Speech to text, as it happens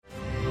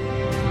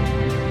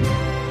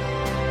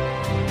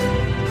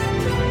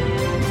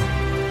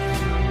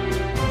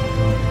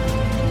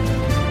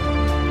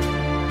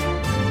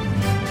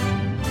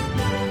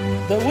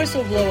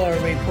Whistleblower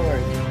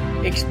Report,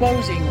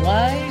 exposing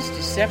lies,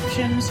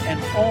 deceptions, and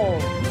all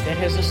that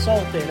has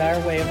assaulted our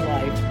way of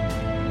life.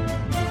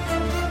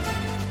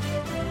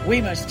 We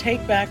must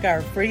take back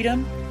our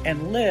freedom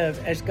and live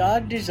as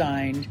God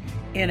designed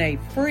in a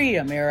free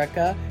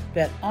America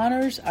that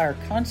honors our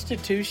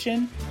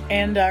Constitution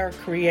and our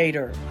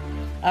Creator.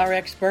 Our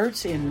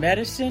experts in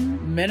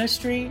medicine,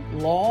 ministry,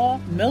 law,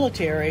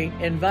 military,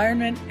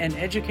 environment, and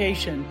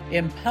education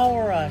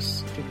empower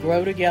us to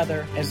grow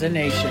together as a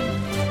nation.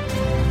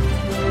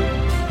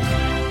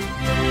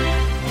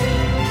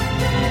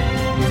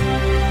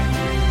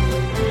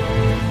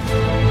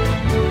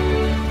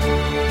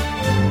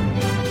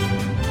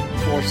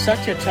 For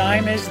such a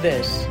time as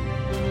this,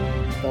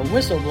 the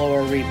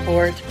Whistleblower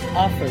Report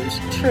offers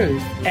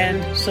truth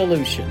and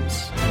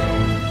solutions.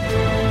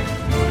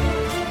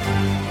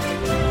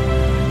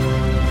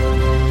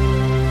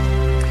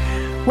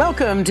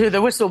 Welcome to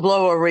the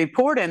Whistleblower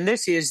Report, and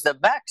this is the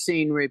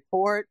Vaccine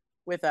Report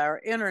with our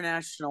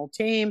international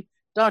team,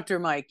 Dr.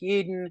 Mike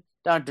Eden,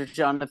 Dr.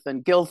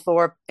 Jonathan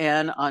Gilthorpe,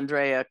 and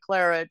Andrea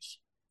Klaric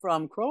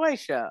from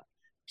Croatia.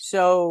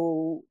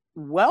 So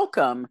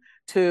welcome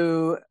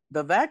to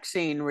the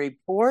Vaccine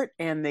Report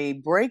and the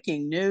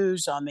breaking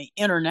news on the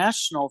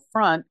international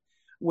front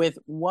with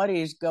what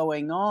is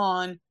going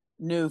on,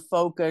 new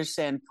focus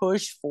and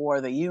push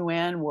for the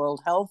UN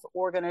World Health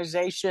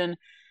Organization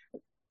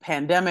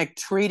pandemic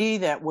treaty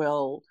that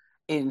will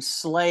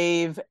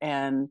enslave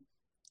and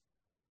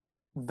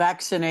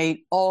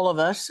vaccinate all of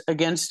us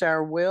against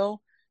our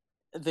will,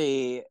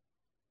 the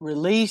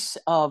release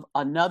of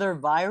another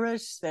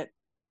virus, that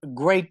a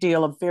great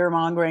deal of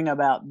fear-mongering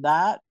about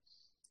that,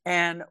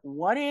 and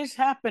what is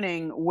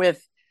happening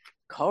with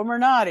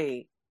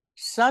Comirnaty.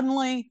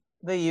 Suddenly,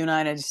 the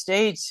United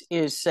States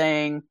is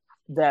saying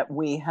that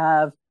we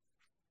have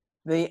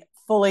the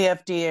fully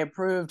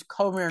FDA-approved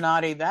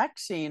Comirnaty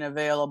vaccine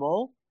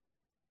available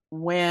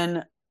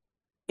when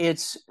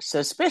it's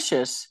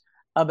suspicious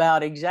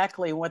about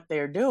exactly what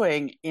they're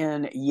doing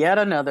in yet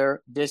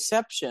another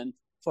deception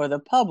for the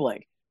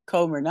public.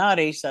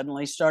 Comirnaty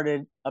suddenly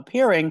started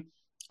appearing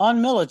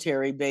on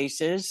military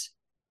bases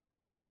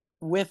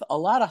with a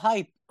lot of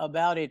hype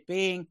about it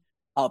being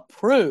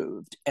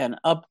approved and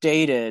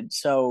updated.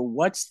 So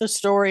what's the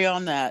story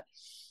on that?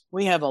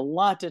 We have a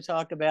lot to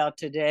talk about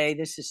today.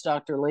 This is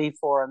Dr. Lee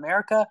for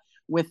America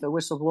with the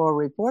Whistleblower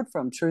Report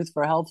from Truth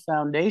for Health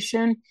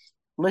Foundation.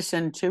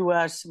 Listen to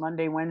us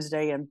Monday,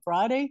 Wednesday, and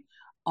Friday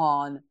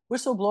on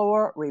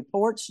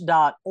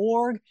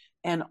whistleblowerreports.org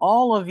and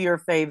all of your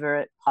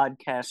favorite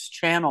podcast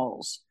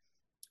channels.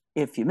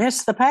 If you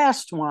missed the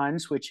past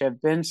ones, which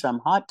have been some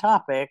hot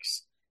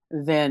topics,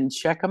 then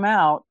check them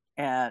out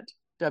at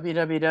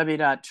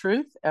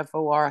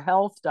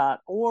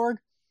www.truthforhealth.org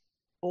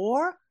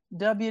or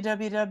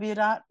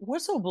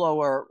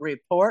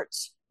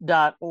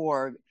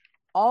www.whistleblowerreports.org.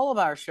 All of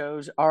our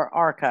shows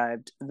are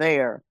archived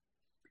there.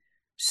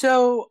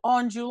 So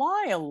on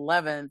July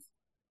 11th,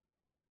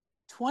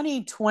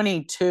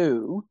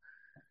 2022,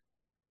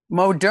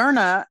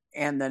 Moderna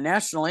and the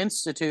National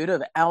Institute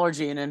of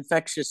Allergy and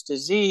Infectious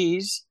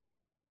Disease,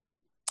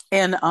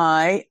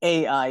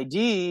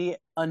 NIAID,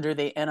 under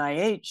the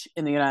NIH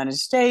in the United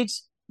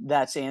States,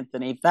 that's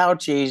Anthony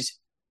Fauci's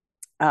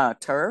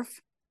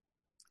turf,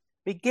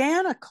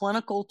 began a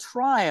clinical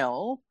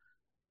trial.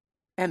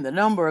 And the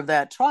number of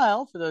that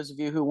trial, for those of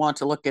you who want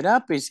to look it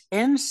up, is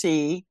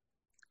NCT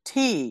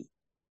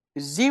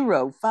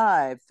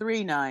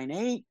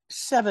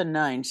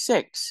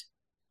 05398-796.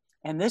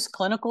 And this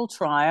clinical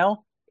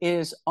trial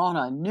is on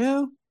a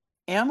new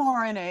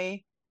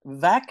mRNA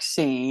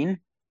vaccine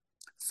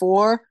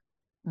for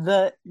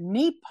the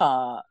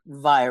Nipah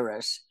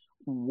virus.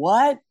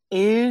 What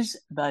is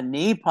the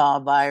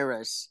Nipah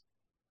virus?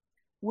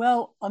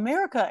 Well,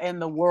 America and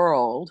the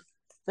world,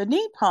 the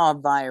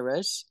Nipah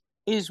virus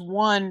is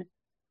one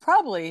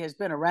probably has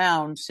been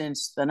around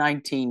since the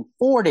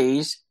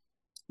 1940s,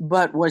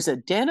 but was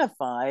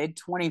identified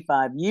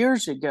 25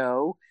 years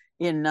ago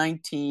in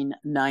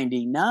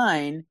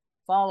 1999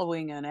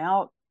 following an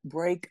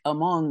outbreak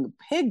among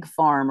pig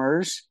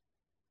farmers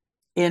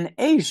in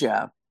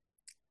Asia.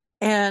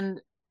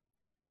 And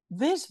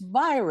this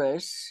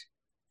virus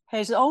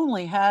has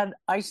only had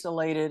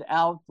isolated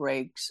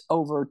outbreaks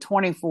over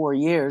 24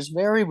 years,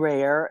 very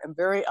rare and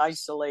very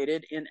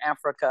isolated in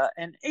Africa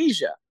and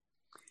Asia.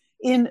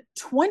 In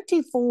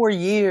 24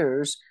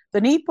 years,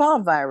 the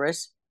Nipah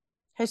virus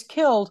has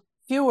killed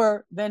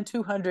fewer than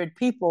 200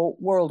 people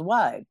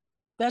worldwide.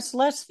 That's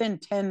less than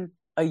 10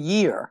 a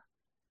year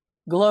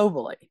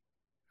globally.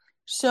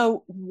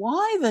 So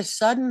why the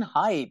sudden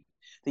hype?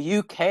 The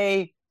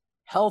UK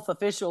health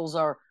officials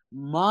are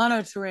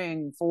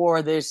monitoring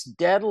for this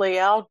deadly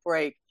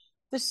outbreak.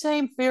 The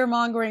same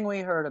fear-mongering we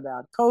heard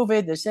about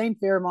COVID, the same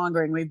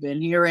fear-mongering we've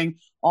been hearing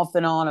off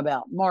and on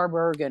about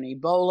Marburg and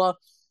Ebola.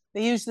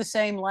 They use the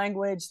same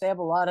language. They have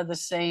a lot of the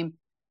same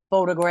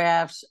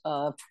photographs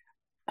of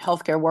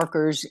healthcare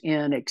workers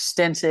in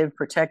extensive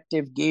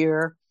protective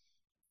gear.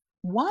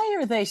 Why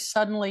are they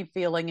suddenly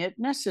feeling it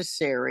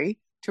necessary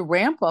to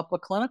ramp up a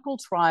clinical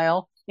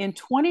trial in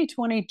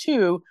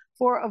 2022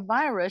 for a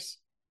virus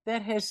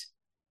that has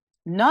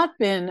not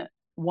been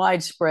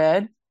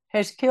widespread,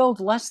 has killed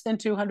less than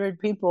 200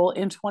 people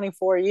in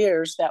 24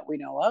 years that we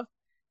know of.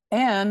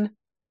 And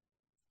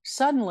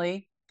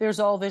suddenly there's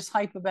all this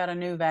hype about a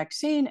new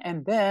vaccine.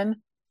 And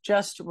then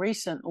just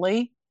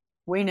recently,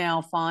 we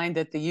now find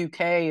that the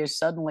UK is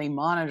suddenly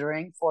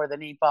monitoring for the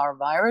Nipah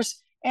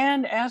virus,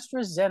 and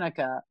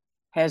AstraZeneca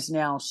has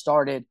now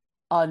started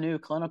a new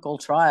clinical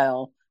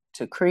trial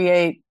to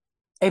create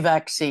a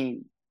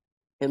vaccine.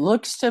 It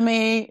looks to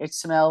me, it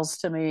smells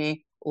to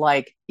me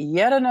like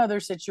yet another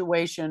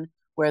situation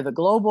where the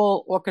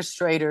global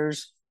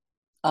orchestrators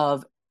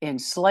of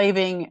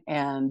enslaving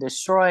and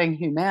destroying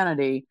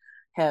humanity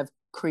have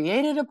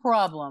created a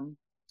problem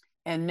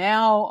and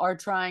now are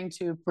trying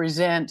to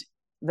present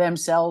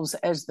themselves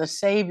as the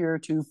savior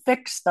to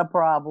fix the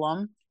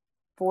problem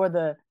for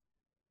the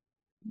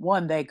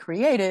one they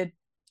created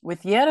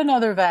with yet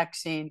another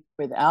vaccine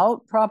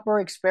without proper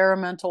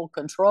experimental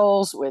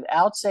controls,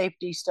 without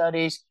safety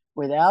studies,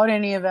 without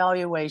any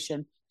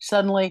evaluation.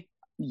 Suddenly,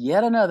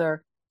 yet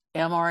another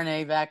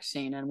mRNA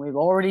vaccine. And we've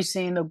already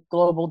seen the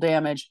global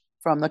damage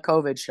from the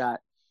COVID shot.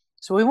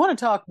 So we want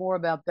to talk more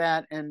about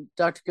that. And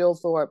Dr.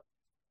 Gilthorpe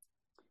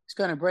is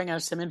going to bring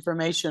us some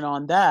information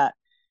on that.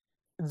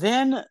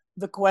 Then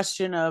the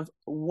question of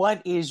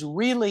what is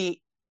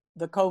really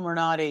the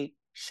Comirnaty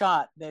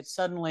shot that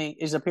suddenly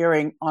is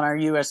appearing on our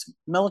U.S.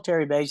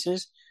 military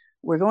bases.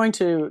 We're going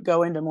to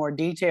go into more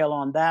detail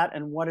on that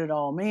and what it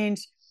all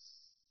means,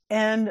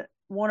 and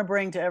want to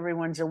bring to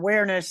everyone's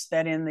awareness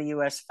that in the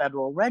U.S.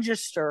 Federal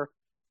Register,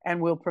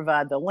 and we'll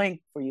provide the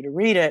link for you to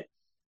read it,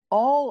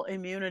 all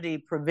immunity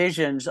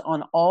provisions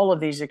on all of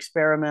these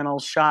experimental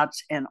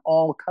shots and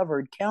all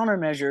covered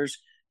countermeasures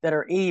that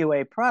are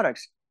EUA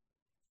products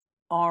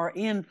are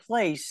in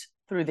place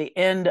through the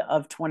end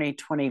of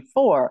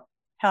 2024.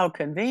 How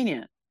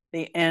convenient.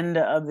 The end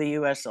of the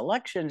U.S.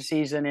 election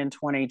season in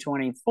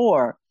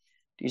 2024.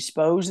 Do you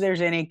suppose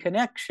there's any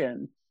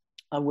connection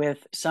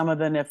with some of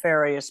the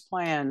nefarious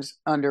plans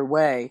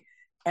underway?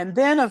 And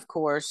then, of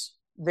course,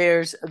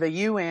 there's the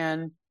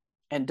UN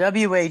and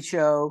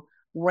WHO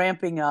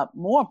ramping up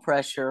more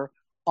pressure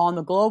on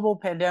the global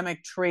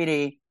pandemic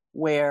treaty,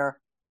 where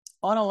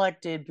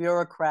unelected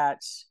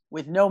bureaucrats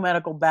with no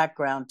medical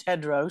background,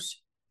 Tedros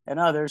and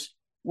others,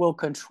 will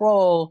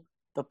control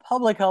the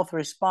public health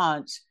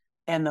response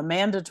and the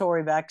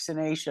mandatory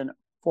vaccination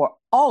for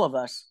all of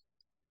us,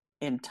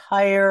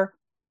 entire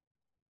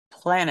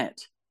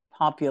planet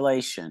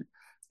population.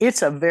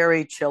 It's a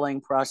very chilling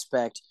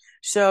prospect.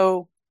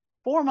 So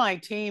for my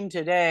team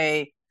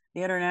today,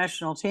 the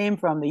international team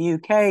from the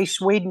UK,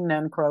 Sweden,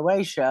 and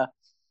Croatia,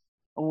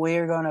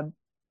 we're going to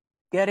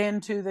get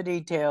into the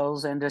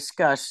details and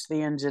discuss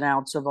the ins and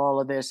outs of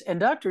all of this. And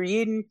Dr.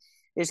 Yeadon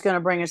is going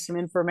to bring us some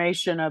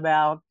information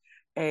about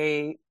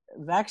a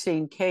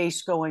vaccine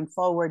case going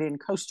forward in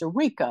Costa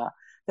Rica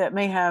that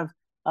may have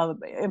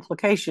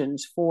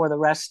implications for the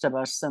rest of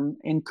us, some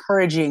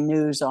encouraging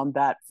news on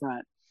that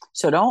front.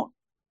 So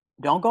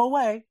don't go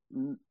away.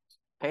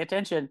 Pay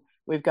attention.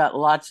 We've got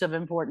lots of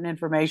important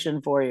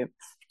information for you.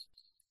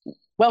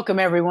 Welcome,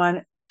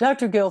 everyone.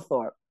 Dr.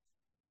 Gilthorpe,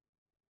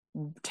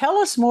 tell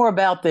us more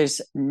about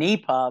this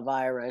Nipah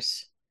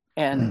virus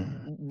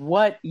and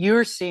what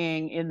you're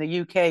seeing in the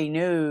UK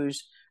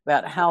news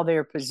about how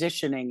they're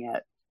positioning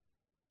it.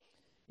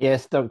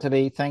 Yes, Dr.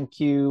 Lee, thank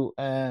you.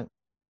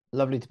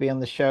 Lovely to be on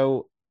the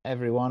show,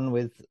 everyone,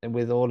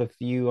 with all of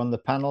you on the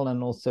panel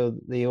and also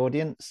the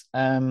audience.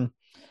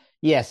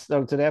 Yes,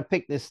 Dr. Lee, I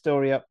picked this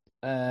story up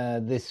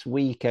this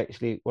week,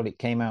 actually. Well, it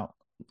came out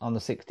on the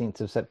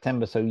 16th of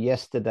September. So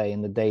yesterday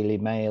in the Daily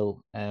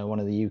Mail, one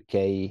of the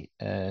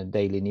UK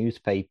daily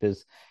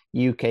newspapers,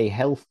 UK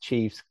health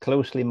chiefs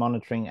closely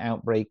monitoring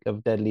outbreak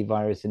of deadly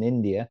virus in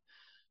India.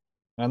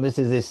 And this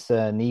is this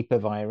Nipah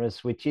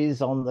virus, which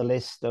is on the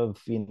list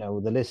of,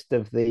 the list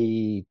of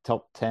the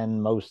top 10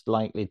 most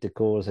likely to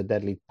cause a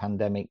deadly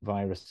pandemic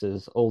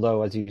viruses.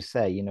 Although, as you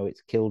say,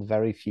 it's killed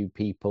very few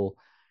people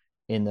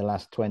in the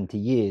last 20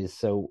 years.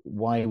 So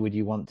why would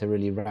you want to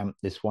really ramp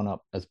this one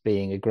up as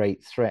being a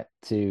great threat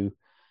to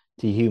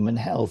human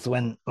health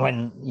when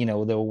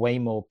there were way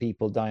more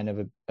people dying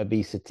of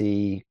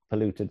obesity,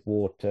 polluted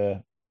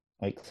water,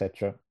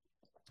 etc.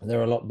 There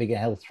are a lot bigger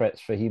health threats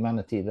for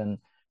humanity than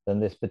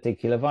this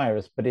particular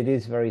virus, but it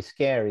is very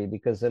scary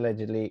because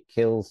allegedly it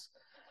kills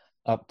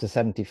up to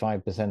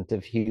 75%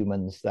 of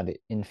humans that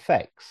it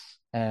infects.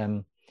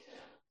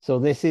 So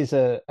this is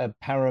a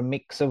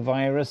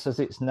paramyxovirus, as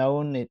it's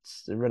known.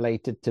 It's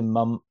related to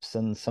mumps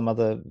and some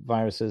other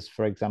viruses,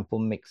 for example,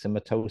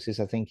 myxomatosis,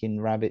 I think, in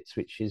rabbits,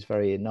 which is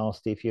very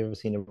nasty if you've ever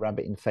seen a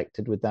rabbit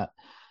infected with that.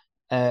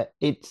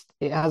 It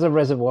has a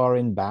reservoir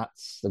in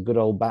bats, the good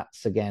old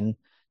bats again.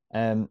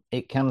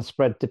 It can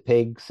spread to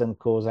pigs and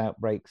cause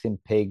outbreaks in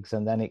pigs,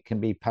 and then it can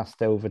be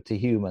passed over to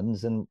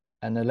humans. And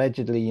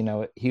allegedly,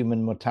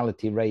 human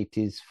mortality rate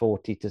is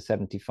 40 to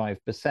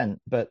 75%.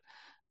 But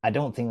I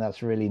don't think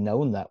that's really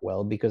known that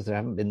well because there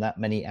haven't been that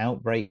many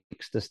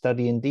outbreaks to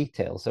study in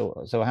detail.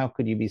 So how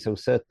could you be so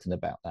certain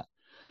about that?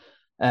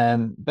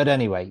 But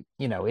anyway,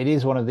 it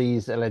is one of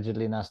these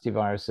allegedly nasty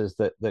viruses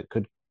that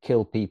could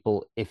kill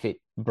people if it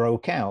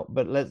broke out.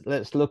 But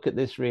let's look at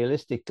this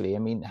realistically. I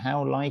mean,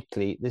 how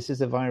likely this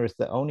is a virus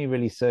that only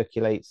really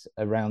circulates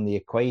around the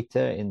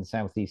equator in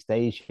Southeast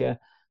Asia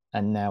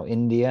and now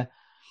India.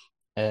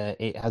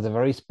 It has a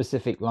very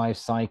specific life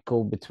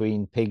cycle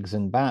between pigs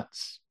and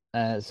bats.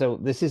 So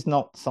this is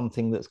not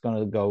something that's going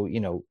to go,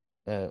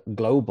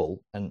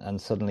 global and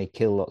suddenly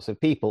kill lots of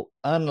people,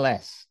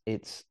 unless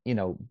it's,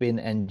 been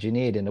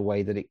engineered in a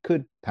way that it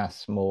could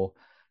pass more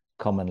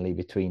commonly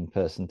between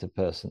person to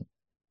person,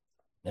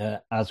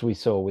 as we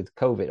saw with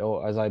COVID,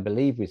 or as I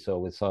believe we saw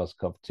with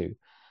SARS-CoV-2.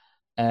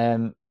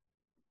 Um,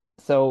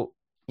 so,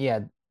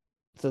 yeah,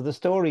 so the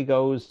story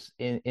goes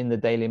in the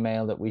Daily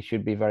Mail that we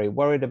should be very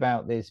worried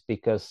about this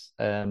because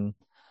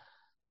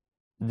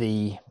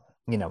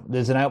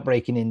there's an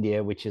outbreak in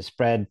India which has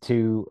spread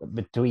to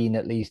between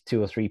at least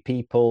 2 or 3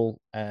 people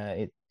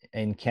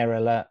in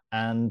Kerala,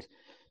 and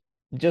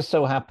just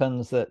so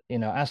happens that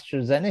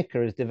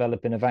AstraZeneca is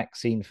developing a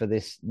vaccine for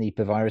this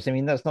Nipah virus. I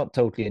mean, that's not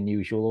totally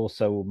unusual.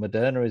 Also,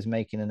 Moderna is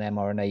making an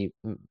mRNA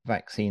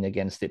vaccine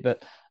against it.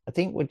 But I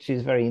think which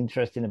is very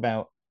interesting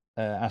about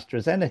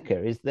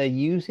AstraZeneca is they're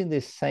using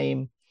this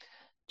same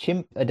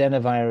chimp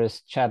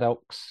adenovirus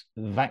chaddox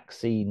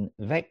vaccine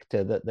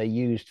vector that they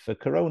used for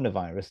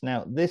coronavirus.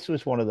 Now, this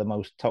was one of the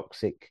most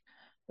toxic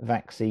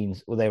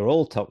vaccines. Well, they were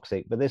all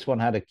toxic, but this one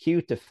had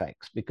acute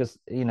effects because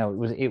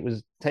it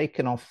was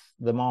taken off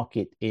the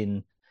market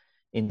in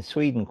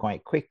Sweden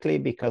quite quickly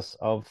because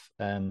of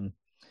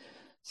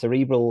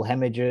cerebral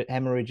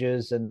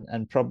hemorrhages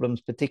and problems,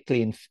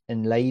 particularly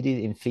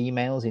in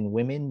females, in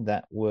women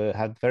that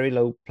had very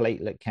low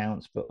platelet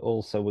counts, but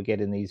also were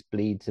getting these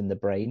bleeds in the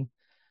brain.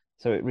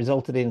 So it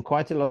resulted in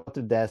quite a lot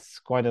of deaths,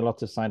 quite a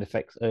lot of side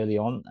effects early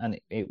on, and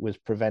it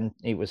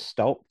was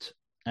stopped.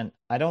 And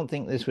I don't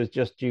think this was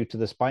just due to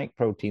the spike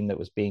protein that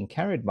was being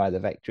carried by the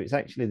vector. It's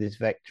actually this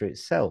vector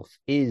itself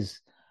is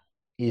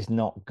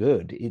not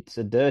good. It's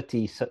a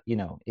dirty,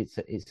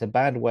 it's a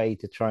bad way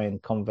to try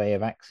and convey a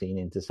vaccine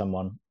into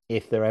someone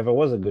if there ever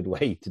was a good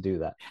way to do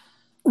that.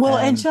 Well,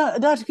 and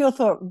Dr.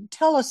 Gilthorpe,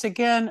 tell us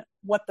again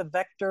what the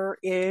vector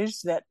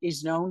is that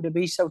is known to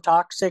be so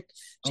toxic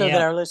so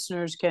that our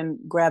listeners can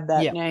grab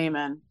that name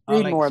and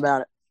read more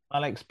about it.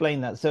 I'll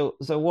explain that. So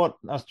what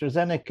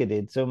AstraZeneca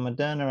did, so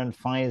Moderna and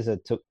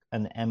Pfizer took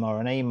an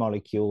mRNA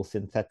molecule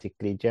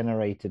synthetically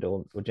generated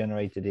or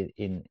generated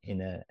in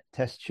a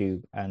test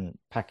tube and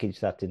packaged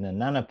that in a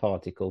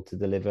nanoparticle to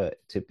deliver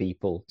to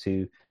people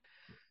to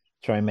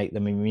try and make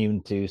them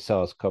immune to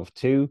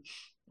SARS-CoV-2.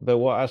 But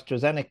what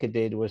AstraZeneca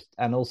did was,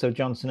 and also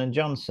Johnson and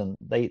Johnson,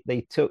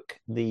 they took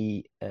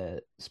the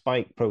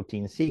spike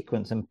protein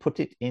sequence and put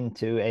it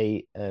into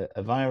a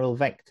viral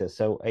vector.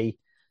 So a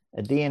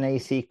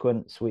DNA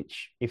sequence,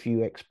 which if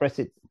you express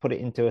it, put it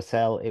into a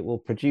cell, it will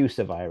produce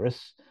a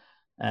virus.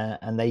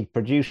 And they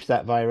produce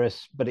that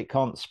virus, but it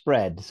can't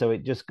spread. So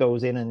it just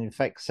goes in and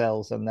infects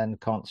cells and then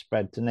can't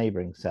spread to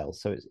neighboring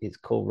cells. So it's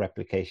called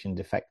replication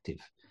defective.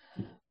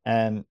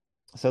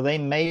 So they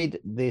made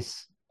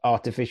this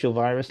artificial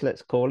virus,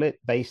 let's call it,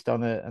 based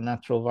on a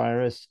natural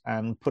virus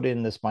and put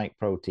in the spike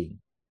protein.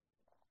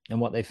 And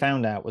what they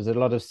found out was a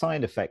lot of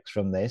side effects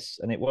from this.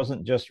 And it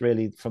wasn't just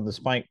really from the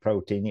spike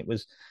protein. It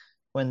was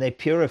when they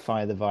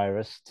purify the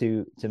virus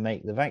to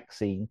make the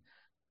vaccine,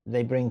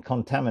 they bring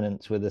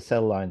contaminants with the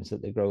cell lines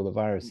that they grow the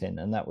virus in.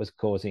 And that was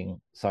causing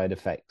side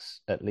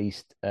effects, at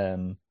least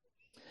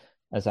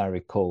as I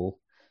recall,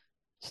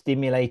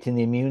 stimulating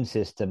the immune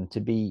system to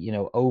be,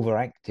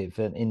 overactive,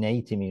 an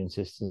innate immune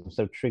system,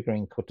 so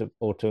triggering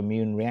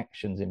autoimmune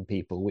reactions in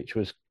people, which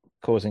was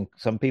causing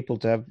some people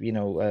to have,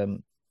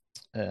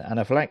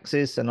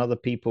 anaphylaxis, and other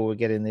people were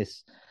getting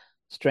this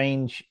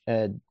strange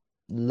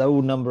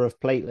low number of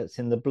platelets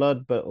in the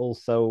blood, but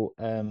also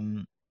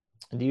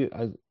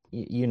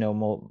you know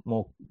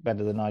more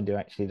better than I do,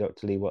 actually,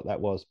 Dr. Lee, what that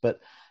was. But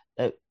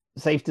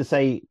safe to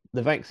say,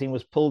 the vaccine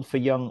was pulled for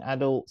young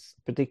adults,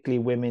 particularly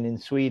women in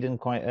Sweden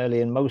quite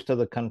early, and most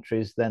other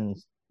countries then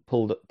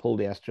pulled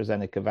the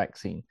AstraZeneca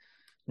vaccine.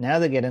 Now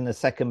they're getting a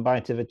second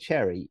bite of a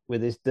cherry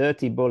with this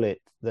dirty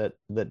bullet that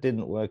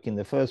didn't work in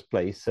the first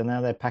place. So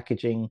now they're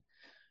packaging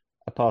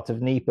a part of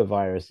Nipah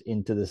virus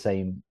into the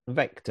same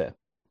vector.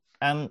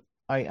 And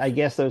I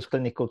guess those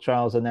clinical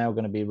trials are now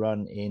going to be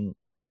run in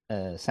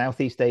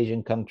Southeast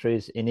Asian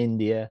countries, in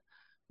India,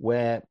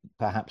 where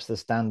perhaps the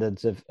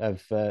standards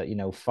of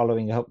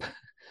following up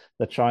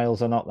the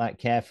trials are not that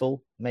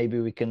careful. Maybe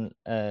we can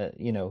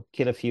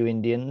kill a few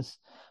Indians,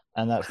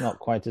 and that's not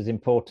quite as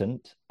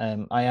important.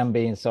 I am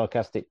being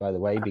sarcastic, by the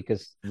way,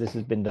 because this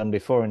has been done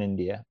before in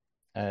India.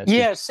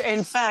 Yes,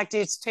 in fact,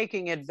 it's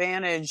taking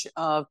advantage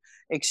of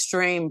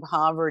extreme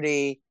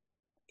poverty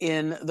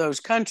in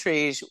those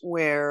countries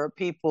where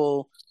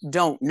people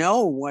don't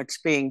know what's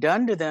being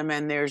done to them,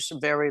 and there's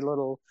very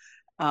little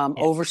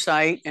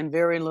oversight and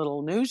very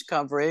little news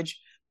coverage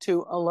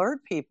to alert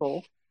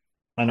people.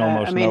 And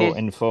almost no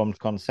informed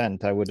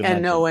consent, I would imagine.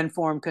 And no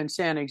informed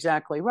consent,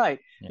 exactly right.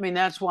 Yeah. I mean,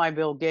 that's why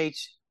Bill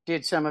Gates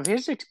did some of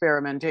his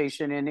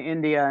experimentation in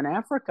India and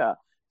Africa,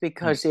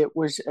 because it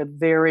was a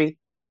very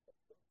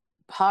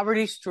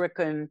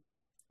poverty-stricken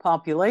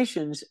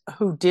populations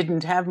who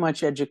didn't have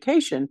much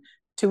education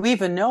to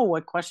even know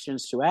what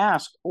questions to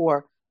ask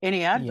or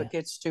any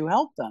advocates to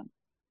help them.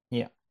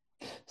 Yeah.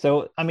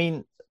 So, I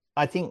mean,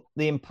 I think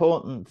the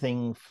important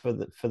thing for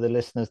the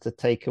listeners to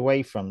take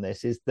away from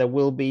this is there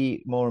will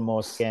be more and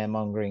more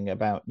scaremongering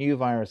about new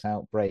virus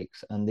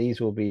outbreaks, and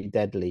these will be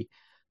deadly.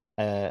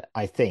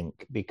 I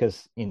think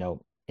because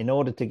in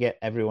order to get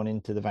everyone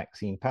into the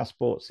vaccine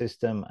passport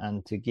system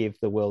and to give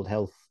the World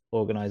Health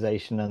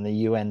Organization and the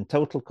UN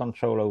total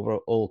control over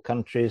all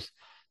countries,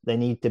 they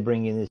need to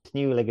bring in this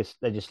new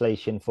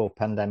legislation for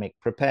pandemic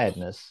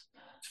preparedness,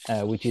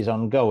 which is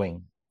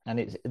ongoing.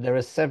 And there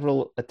are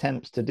several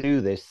attempts to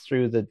do this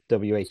through the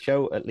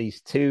WHO, at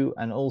least two,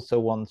 and also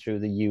one through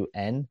the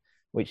UN,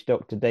 which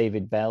Dr.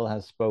 David Bell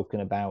has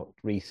spoken about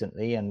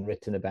recently and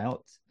written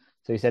about.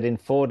 So he said, in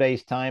 4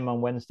 days' time,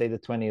 on Wednesday, the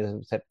 20th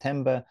of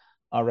September,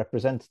 our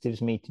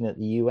representatives meeting at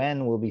the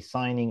UN will be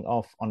signing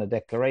off on a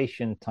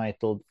declaration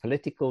titled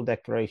Political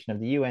Declaration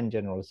of the UN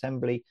General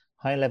Assembly,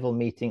 High-Level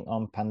Meeting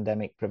on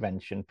Pandemic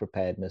Prevention,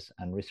 Preparedness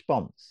and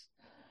Response.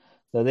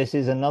 So this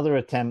is another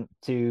attempt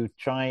to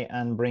try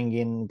and bring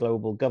in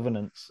global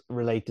governance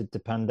related to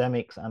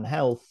pandemics and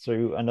health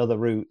through another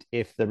route,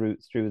 if the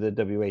route through the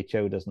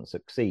WHO doesn't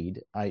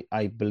succeed,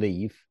 I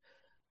believe.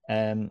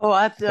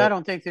 I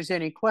don't think there's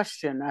any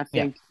question. I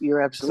think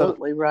you're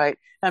absolutely right.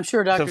 I'm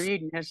sure Dr.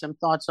 Eden has some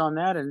thoughts on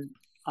that, and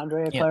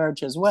Andrea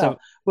Claridge as well.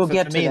 We'll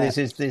get to that. For me, this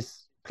is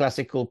this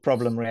classical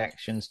problem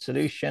reaction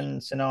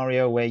solution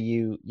scenario where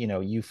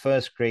you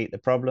first create the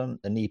problem,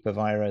 the Nipah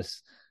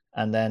virus,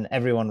 and then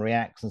everyone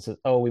reacts and says,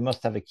 "Oh, we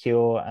must have a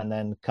cure," and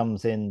then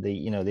comes in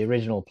the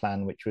original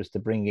plan, which was to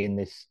bring in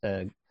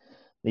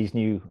these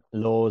new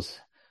laws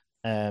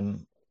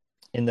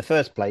in the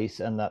first place,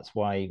 and that's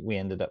why we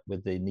ended up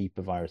with the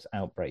Nipah virus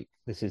outbreak.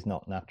 This is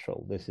not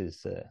natural. This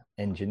is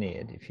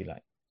engineered, if you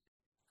like.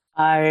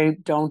 I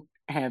don't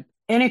have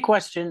any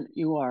question.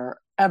 You are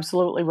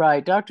absolutely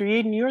right. Dr.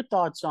 Eden, your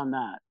thoughts on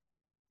that?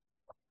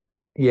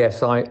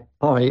 Yes, I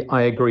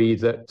agree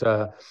that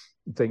I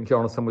think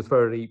Jonathan was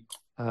very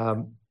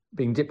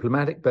being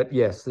diplomatic, but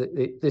yes,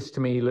 this to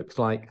me looks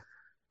like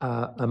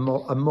a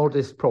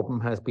modest problem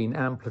has been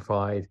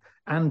amplified,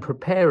 and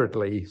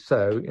preparedly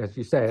so, as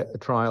you say, a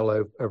trial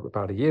over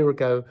about a year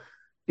ago,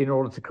 in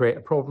order to create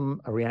a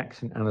problem, a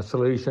reaction, and a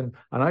solution.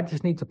 And I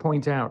just need to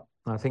point out,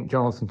 I think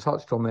Jonathan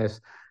touched on this,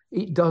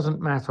 it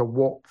doesn't matter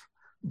what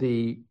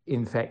the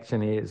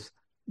infection is.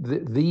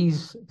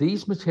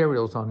 These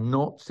materials are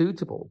not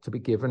suitable to be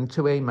given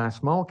to a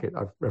mass market.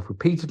 I've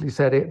repeatedly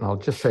said it, and I'll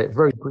just say it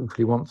very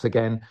briefly once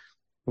again.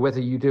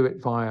 Whether you do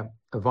it via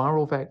a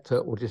viral vector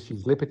or just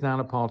use lipid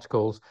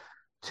nanoparticles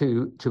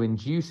to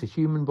induce a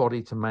human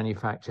body to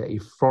manufacture a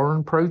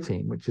foreign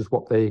protein, which is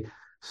what they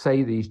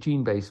say these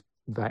gene-based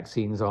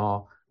vaccines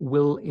are,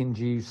 will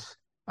induce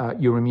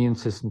your immune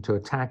system to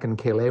attack and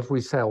kill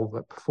every cell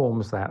that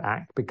performs that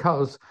act,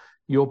 because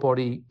your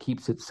body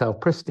keeps itself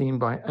pristine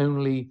by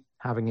only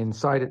having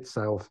inside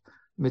itself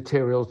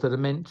materials that are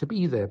meant to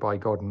be there by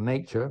God and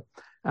nature,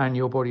 and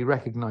your body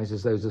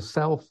recognizes those as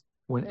self.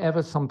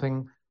 Whenever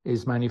something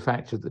is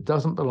manufactured that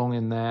doesn't belong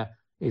in there,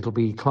 it'll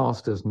be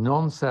classed as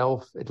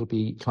non-self, it'll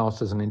be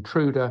classed as an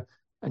intruder,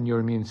 and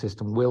your immune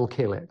system will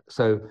kill it.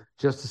 So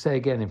just to say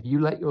again, if you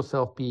let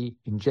yourself be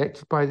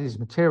injected by these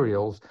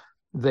materials,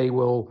 they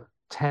will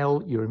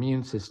tell your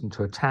immune system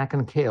to attack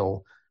and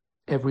kill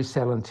every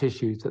cell and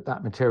tissue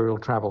that material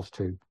travels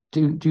to.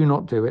 Do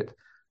not do it.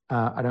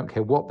 I don't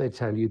care what they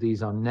tell you,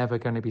 these are never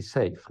going to be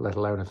safe, let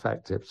alone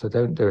effective. So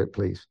don't do it,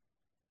 please.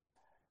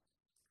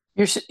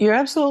 You're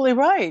absolutely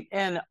right.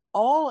 And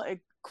all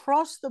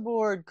across the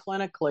board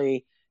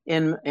clinically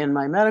in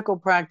my medical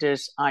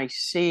practice, I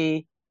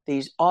see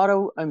these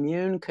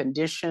autoimmune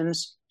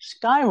conditions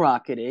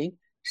skyrocketing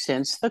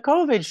since the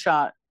COVID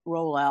shot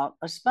rollout,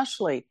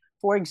 especially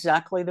for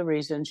exactly the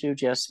reasons you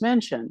just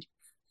mentioned.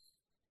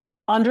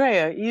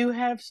 Andrea, you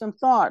have some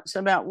thoughts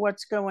about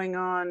what's going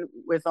on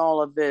with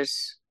all of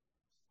this?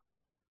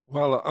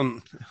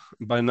 Well,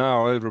 by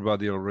now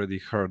everybody already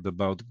heard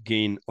about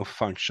gain of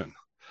function.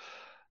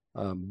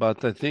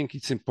 But I think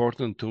it's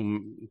important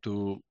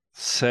to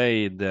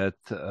say that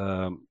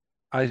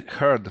I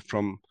heard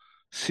from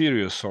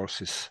serious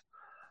sources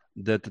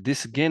that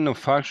this gain of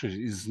function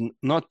is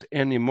not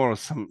anymore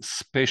some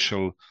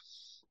special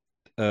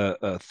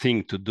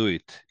thing to do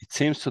it. It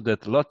seems so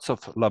that lots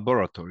of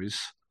laboratories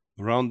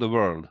around the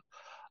world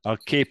are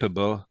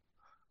capable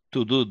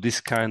to do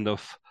this kind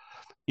of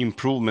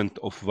improvement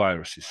of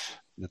viruses.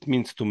 That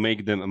means to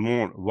make them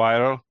more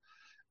viral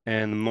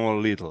and more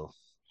lethal.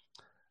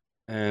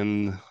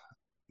 And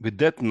with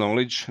that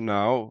knowledge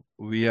now,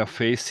 we are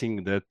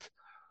facing that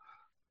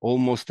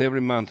almost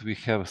every month we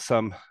have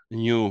some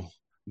new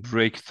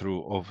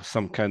breakthrough of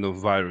some kind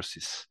of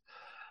viruses.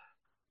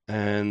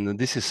 And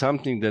this is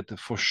something that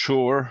for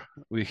sure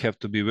we have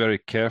to be very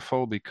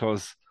careful,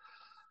 because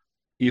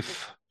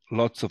if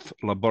lots of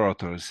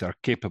laboratories are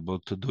capable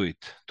to do it,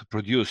 to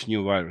produce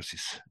new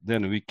viruses,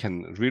 then we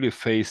can really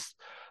face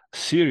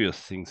serious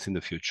things in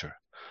the future.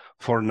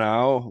 For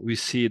now, we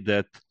see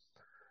that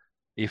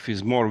if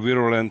it's more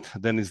virulent,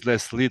 then it's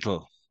less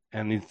lethal,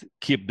 and it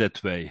keep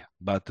that way.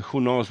 But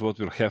who knows what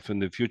will happen in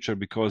the future,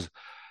 because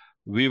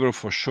we were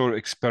for sure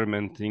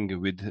experimenting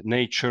with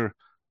nature,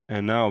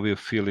 and now we're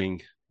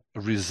feeling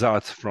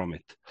results from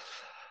it.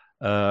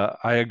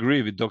 I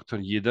agree with Dr.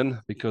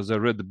 Yeden, because I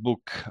read the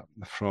book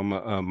from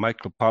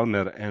Michael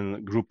Palmer and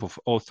a group of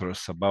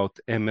authors about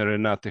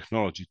mRNA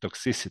technology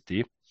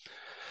toxicity,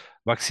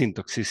 vaccine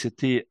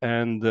toxicity,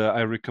 and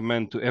I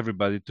recommend to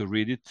everybody to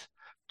read it,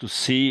 to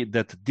see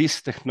that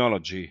this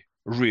technology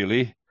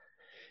really,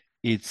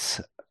 it's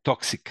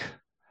toxic.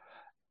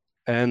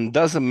 And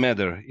doesn't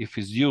matter if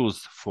it's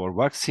used for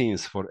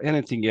vaccines, for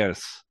anything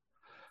else.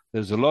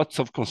 There's a lots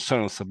of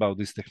concerns about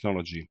this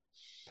technology.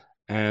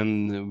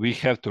 And we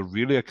have to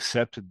really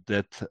accept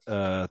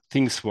that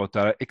things what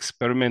are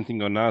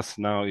experimenting on us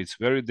now, it's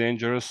very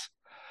dangerous,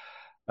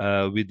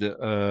 with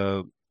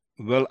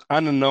well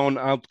unknown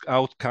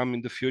outcome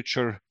in the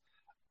future,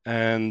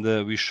 and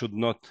we should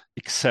not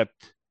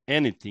accept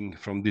anything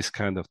from this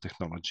kind of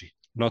technology,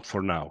 not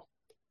for now.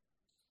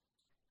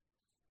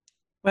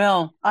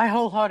 Well, I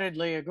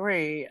wholeheartedly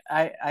agree.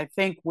 I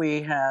think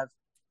we have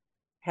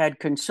had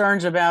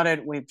concerns about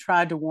it. We've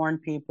tried to warn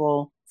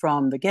people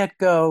from the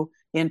get-go.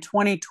 In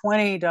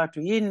 2020,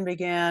 Dr. Yeden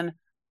began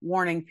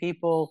warning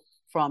people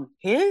from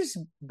his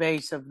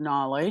base of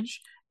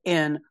knowledge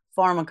in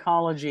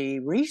pharmacology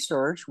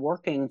research,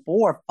 working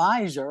for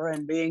Pfizer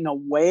and being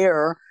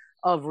aware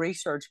of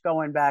research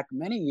going back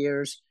many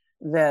years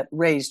that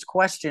raised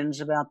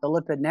questions about the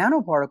lipid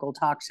nanoparticle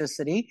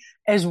toxicity,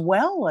 as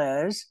well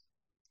as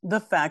the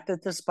fact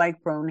that the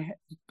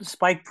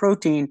spike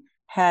protein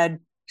had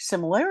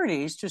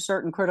similarities to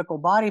certain critical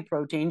body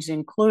proteins,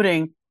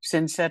 including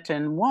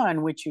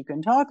syncytin-1, which you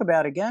can talk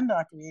about again,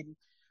 Dr. Eden,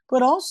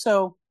 but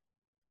also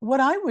what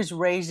I was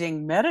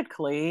raising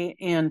medically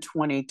in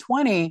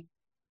 2020,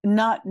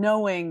 not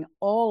knowing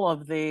all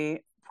of the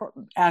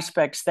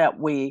aspects that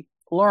we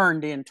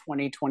learned in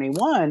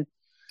 2021.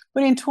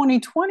 But in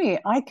 2020,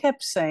 I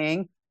kept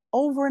saying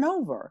over and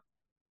over,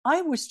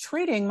 I was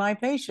treating my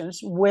patients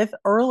with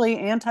early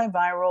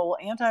antiviral,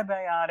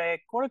 antibiotic,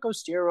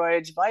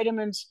 corticosteroids,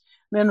 vitamins,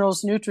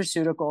 minerals,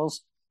 nutraceuticals.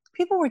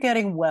 People were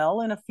getting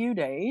well in a few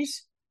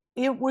days.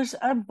 It was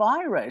a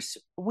virus.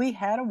 We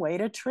had a way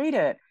to treat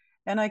it.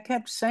 And I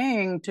kept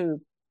saying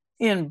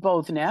in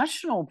both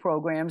national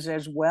programs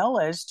as well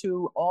as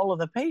to all of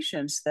the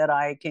patients that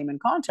I came in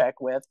contact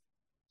with,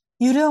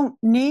 you don't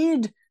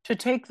need to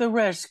take the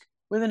risk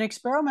with an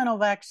experimental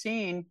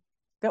vaccine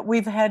that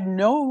we've had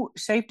no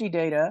safety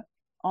data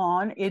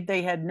on.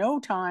 They had no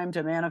time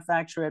to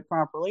manufacture it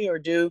properly or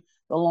do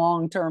the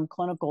long-term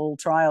clinical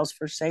trials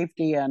for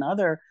safety and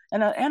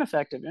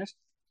effectiveness.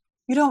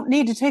 You don't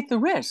need to take the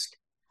risk.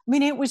 I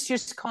mean, it was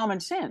just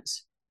common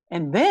sense.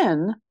 And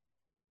then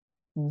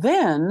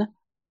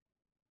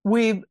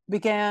we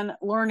began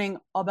learning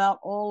about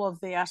all of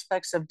the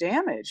aspects of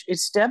damage.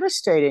 It's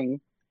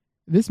devastating.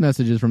 This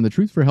message is from the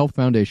Truth for Health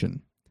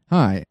Foundation.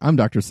 Hi, I'm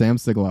Dr. Sam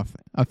Sigloff,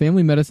 a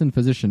family medicine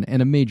physician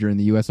and a major in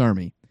the U.S.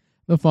 Army.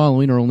 The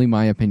following are only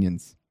my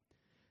opinions.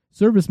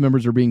 Service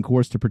members are being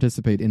coerced to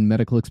participate in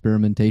medical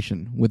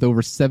experimentation, with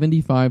over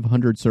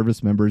 7,500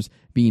 service members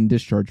being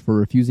discharged for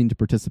refusing to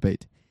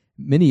participate,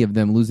 many of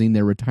them losing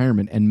their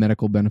retirement and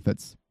medical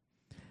benefits.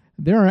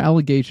 There are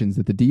allegations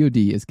that the DoD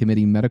is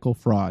committing medical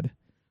fraud,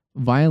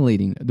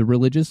 violating the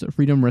Religious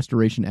Freedom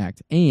Restoration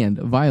Act, and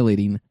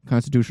violating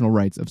constitutional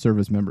rights of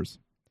service members.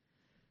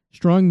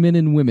 Strong men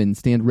and women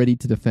stand ready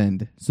to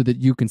defend so that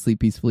you can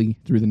sleep peacefully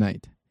through the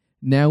night.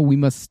 Now we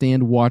must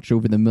stand watch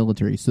over the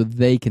military so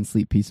they can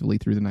sleep peacefully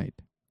through the night.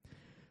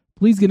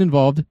 Please get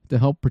involved to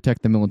help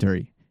protect the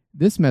military.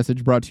 This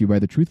message brought to you by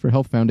the Truth for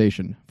Health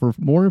Foundation. For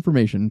more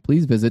information,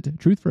 please visit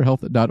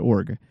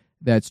truthforhealth.org.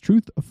 That's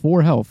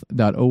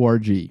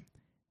truthforhealth.org.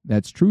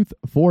 That's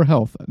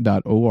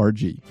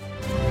truthforhealth.org.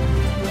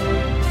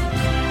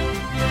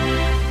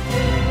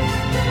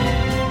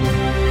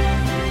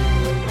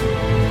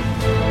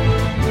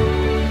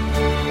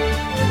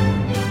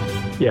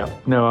 Yeah,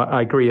 no,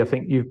 I agree. I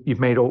think you've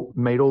made all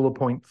the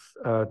points,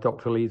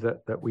 Dr. Lee,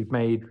 that we've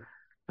made.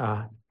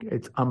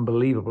 It's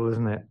unbelievable,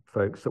 isn't it,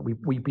 folks? That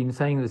we've been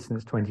saying this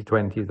since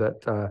 2020.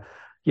 That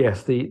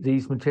yes,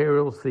 these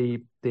materials,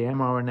 the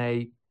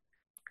mRNA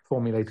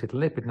formulated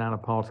lipid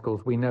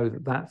nanoparticles, we know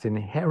that that's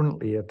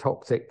inherently a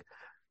toxic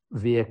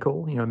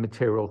vehicle,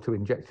 material to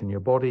inject in your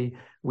body.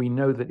 We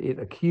know that it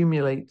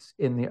accumulates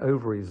in the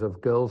ovaries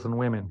of girls and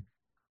women,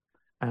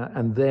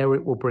 and there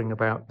it will bring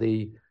about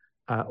the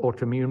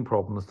autoimmune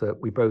problems that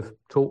we both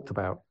talked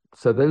about.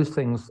 So those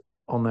things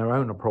on their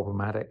own are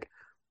problematic.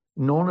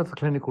 None of the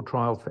clinical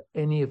trials for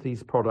any of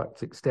these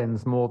products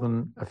extends more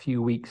than a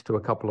few weeks to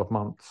a couple of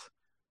months.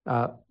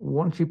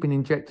 Once you've been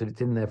injected,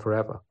 it's in there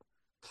forever.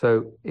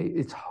 So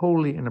it's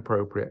wholly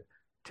inappropriate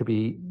to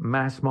be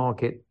mass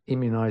market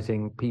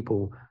immunizing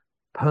people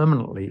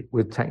permanently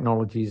with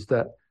technologies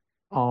that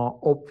are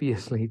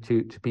obviously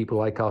to people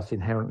like us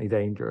inherently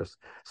dangerous.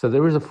 So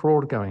there is a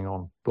fraud going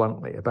on,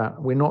 bluntly,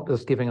 about we're not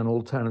just giving an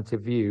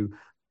alternative view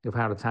of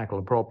how to tackle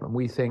a problem.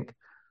 We think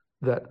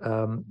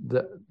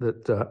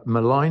that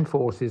malign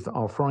forces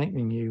are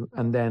frightening you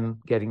and then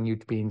getting you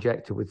to be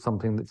injected with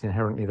something that's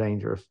inherently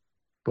dangerous,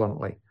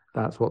 bluntly.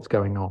 That's what's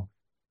going on.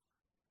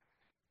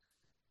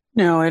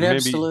 No, it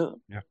absolutely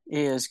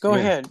is. Go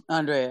ahead,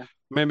 Andrea.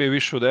 Maybe we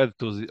should add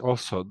to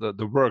also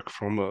the work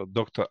from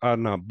Dr.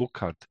 Anna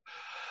Buchart,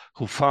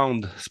 who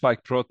found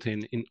spike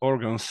protein in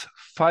organs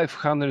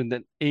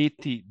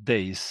 580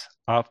 days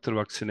after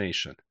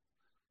vaccination.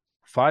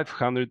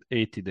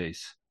 580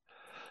 days.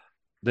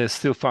 They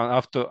still found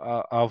after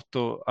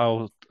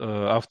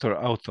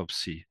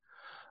autopsy,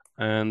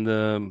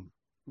 and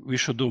we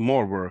should do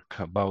more work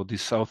about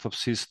these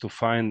autopsies to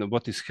find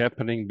what is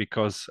happening,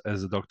 because,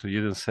 as Dr.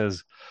 Eden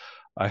says,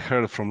 I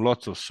heard from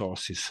lots of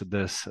sources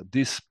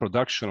this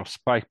production of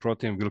spike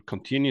protein will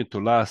continue to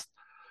last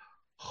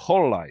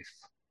whole life.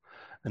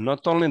 And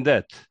not only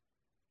that,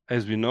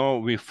 as we know,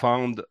 we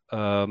found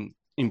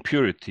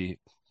impurity,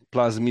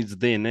 plasmid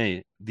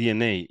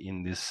DNA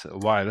in this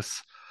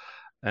virus,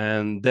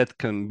 and that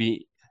can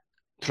be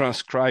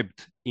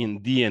transcribed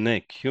in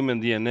DNA,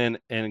 human DNA,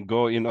 and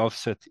go in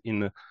offset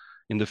in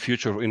the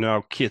future in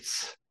our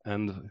kids.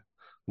 And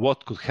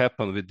what could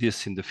happen with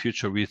this in the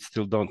future, we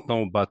still don't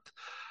know, but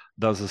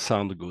doesn't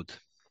sound good.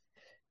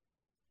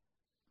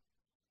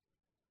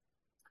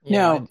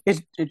 No,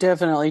 it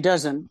definitely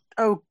doesn't.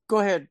 Oh, go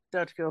ahead,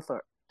 Dr. Gilthorpe.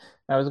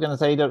 I was going to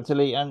say, Dr.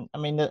 Lee, and I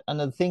mean, and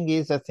the thing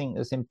is, I think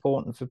that's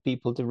important for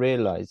people to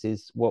realize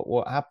is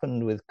what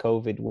happened with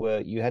COVID,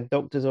 where you had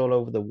doctors all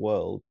over the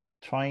world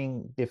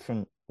trying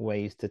different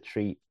ways to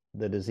treat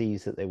the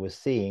disease that they were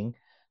seeing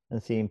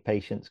and seeing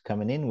patients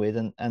coming in with,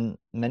 and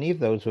many of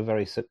those were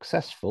very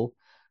successful,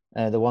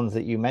 the ones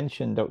that you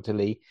mentioned, Dr.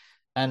 Lee.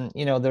 And,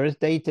 there is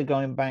data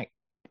going back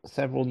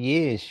several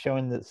years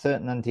showing that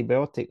certain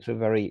antibiotics were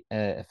very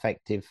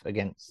effective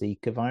against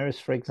Zika virus,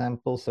 for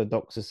example. So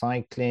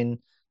doxycycline,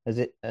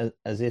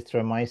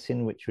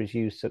 azithromycin, which was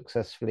used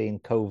successfully in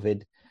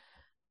COVID.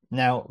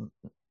 Now,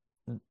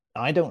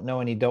 I don't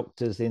know any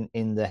doctors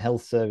in the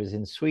health service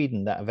in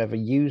Sweden that have ever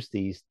used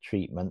these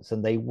treatments,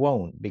 and they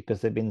won't, because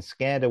they've been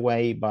scared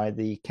away by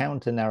the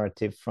counter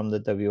narrative from the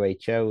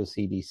WHO,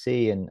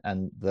 CDC,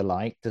 and the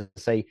like, to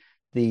say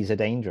these are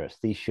dangerous,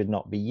 these should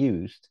not be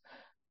used,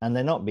 and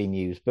they're not being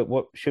used. But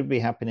what should be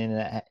happening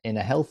in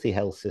a healthy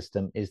health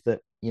system is that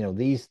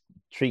these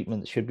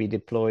treatments should be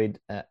deployed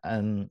at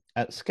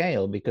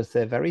scale, because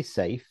they're very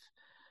safe.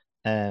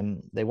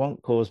 They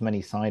won't cause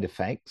many side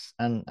effects,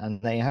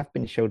 and they have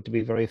been shown to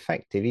be very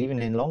effective, even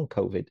in long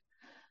COVID,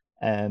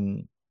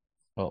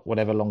 or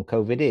whatever long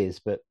COVID is.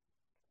 But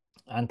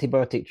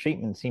antibiotic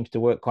treatment seems to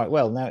work quite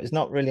well. Now, it's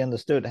not really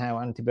understood how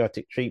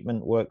antibiotic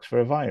treatment works for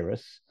a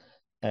virus,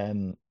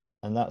 and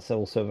that's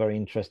also a very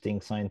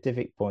interesting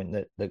scientific point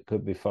that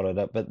could be followed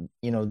up. But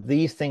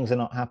these things are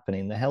not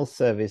happening. The health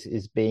service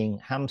is being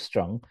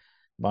hamstrung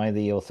by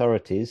the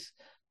authorities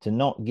to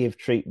not give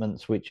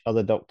treatments which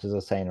other doctors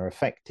are saying are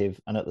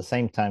effective, and at the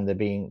same time they're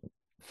being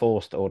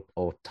forced or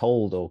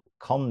told or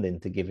conned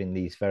into giving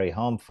these very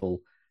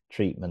harmful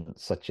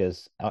treatments, such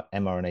as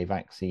mRNA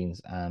vaccines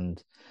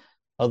and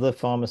other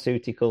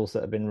pharmaceuticals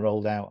that have been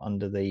rolled out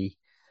under the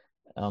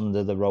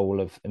role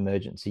of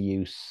emergency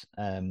use.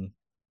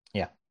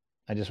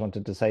 I just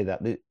wanted to say that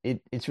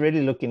it's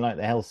really looking like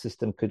the health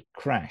system could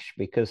crash,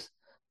 because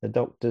the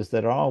doctors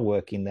that are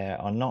working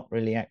there are not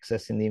really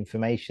accessing the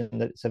information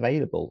that's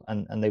available,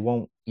 and they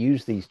won't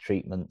use these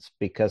treatments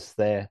because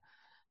they're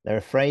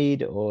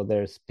afraid, or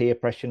there's peer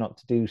pressure not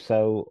to do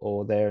so,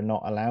 or they're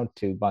not allowed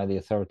to by the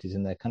authorities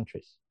in their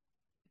countries.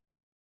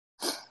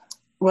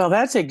 Well,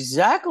 that's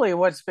exactly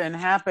what's been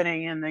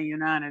happening in the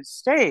United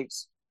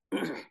States.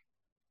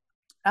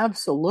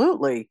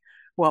 Absolutely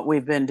what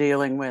we've been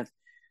dealing with.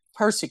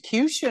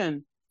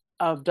 Persecution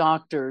of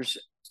doctors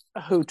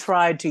who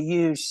tried to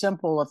use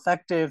simple,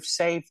 effective,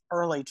 safe,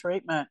 early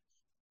treatment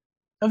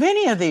of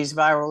any of these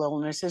viral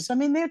illnesses. I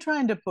mean, they're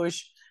trying to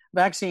push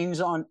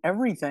vaccines on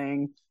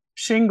everything,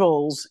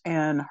 shingles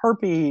and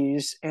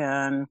herpes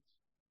and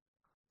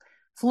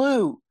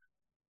flu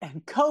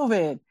and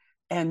COVID,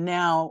 and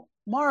now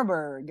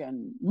Marburg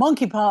and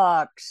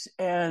monkeypox.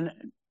 And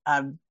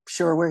I'm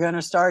sure we're going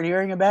to start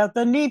hearing about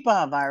the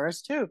Nipah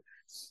virus too.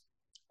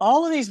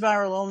 All of these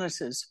viral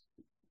illnesses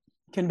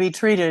can be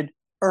treated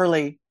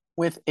early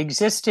with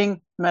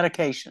existing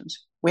medications.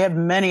 We have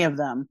many of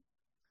them.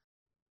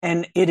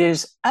 And it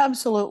is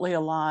absolutely a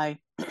lie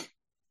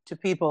to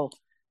people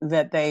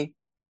that there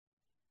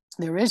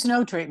is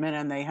no treatment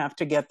and they have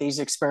to get these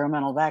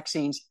experimental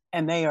vaccines,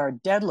 and they are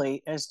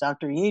deadly, as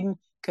Dr. Yeadon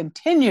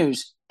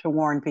continues to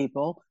warn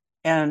people.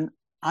 And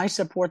I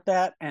support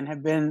that and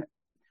have been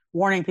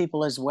warning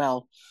people as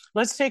well.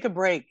 Let's take a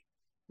break.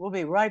 We'll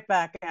be right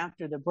back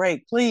after the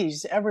break.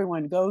 Please,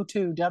 everyone, go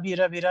to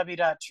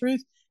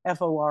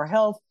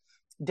www.truth.for.health.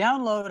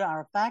 Download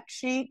our fact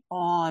sheet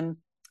on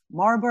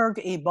Marburg,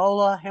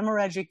 Ebola,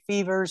 hemorrhagic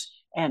fevers,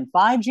 and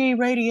 5G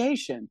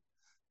radiation.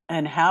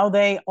 and how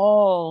they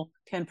all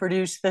can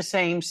produce the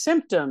same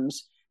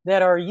symptoms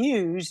that are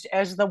used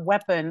as the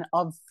weapon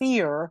of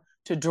fear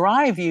to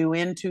drive you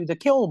into the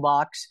kill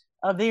box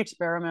of the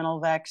experimental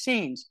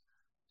vaccines.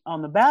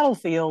 On the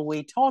battlefield,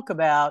 we talk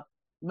about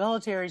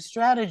military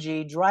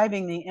strategy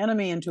driving the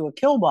enemy into a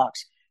kill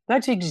box.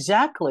 That's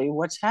exactly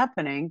what's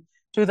happening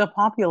to the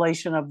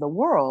population of the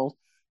world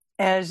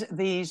as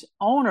these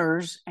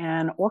owners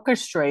and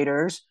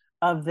orchestrators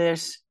of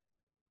this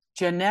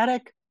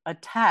genetic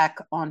attack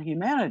on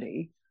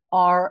humanity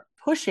are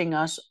pushing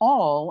us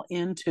all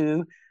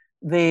into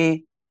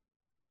the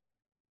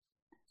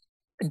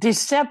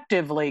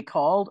deceptively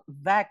called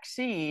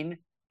vaccine,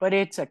 but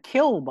it's a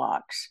kill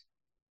box.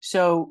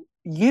 So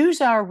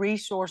use our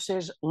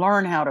resources,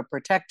 learn how to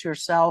protect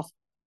yourself.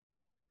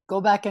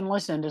 Go back and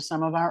listen to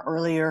some of our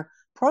earlier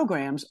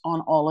programs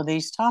on all of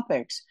these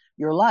topics.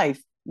 Your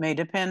life may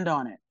depend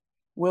on it.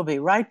 We'll be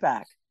right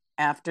back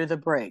after the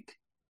break.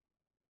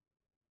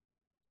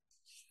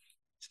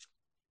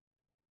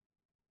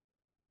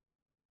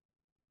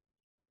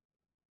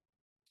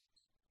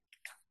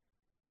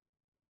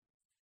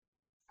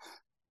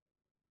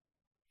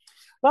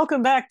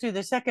 Welcome back to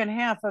the second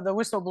half of the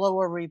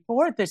Whistleblower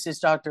Report. This is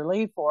Dr.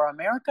 Lee for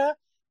America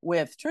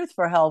with Truth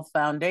for Health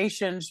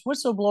Foundation's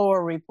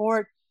Whistleblower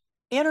Report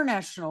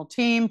international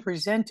team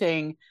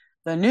presenting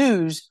the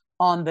news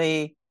on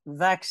the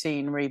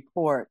vaccine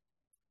report.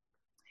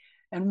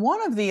 And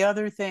one of the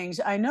other things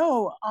I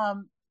know,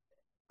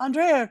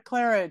 Andrea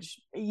Claridge,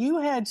 you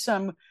had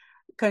some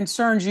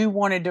concerns you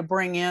wanted to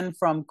bring in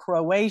from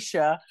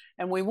Croatia,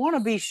 and we want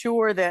to be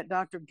sure that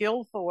Dr.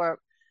 Gilthorpe,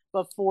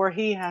 before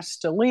he has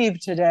to leave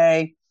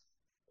today,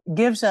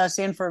 gives us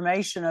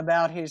information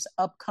about his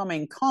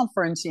upcoming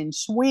conference in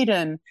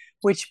Sweden,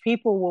 which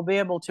people will be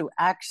able to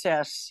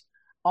access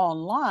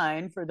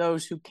online for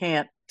those who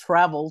can't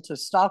travel to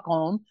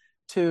Stockholm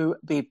to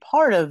be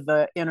part of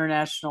the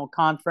international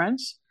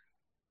conference.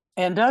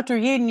 And Dr.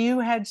 Yeadon,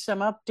 you had some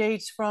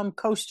updates from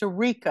Costa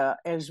Rica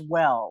as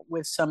well,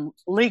 with some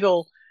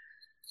legal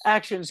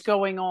actions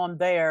going on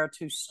there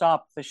to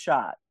stop the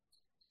shot.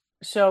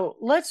 So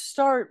let's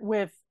start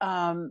with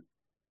Dr.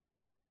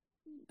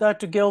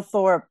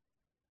 Gilthorpe.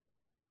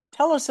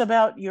 Tell us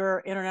about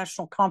your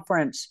international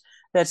conference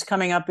that's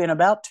coming up in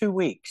about 2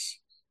 weeks.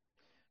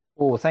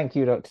 Oh, thank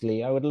you, Dr.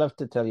 Lee. I would love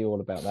to tell you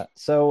all about that.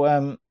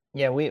 So,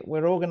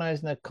 we're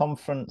organizing a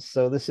conference.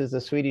 So this is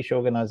a Swedish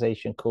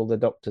organization called the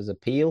Doctors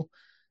Appeal,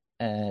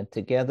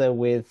 together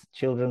with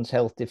Children's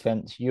Health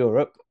Defense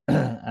Europe,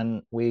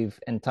 and we've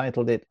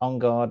entitled it On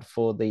Guard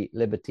for the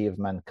Liberty of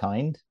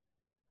Mankind.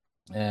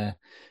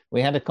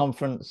 We had a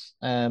conference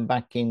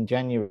back in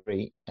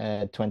January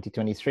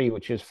 2023,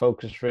 which was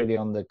focused really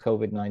on the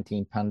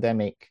COVID-19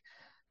 pandemic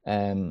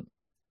and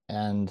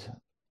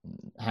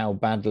how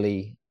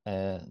badly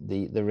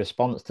the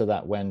response to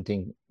that went,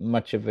 in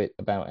much of it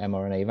about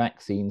mRNA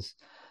vaccines.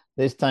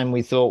 This time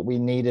we thought we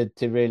needed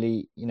to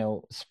really,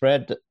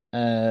 spread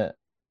to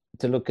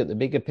look at the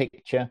bigger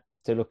picture,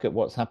 to look at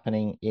what's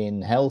happening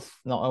in health,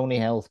 not only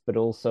health, but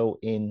also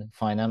in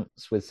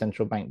finance with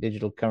central bank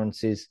digital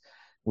currencies,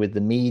 with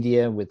the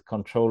media, with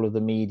control of the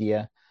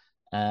media,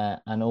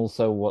 and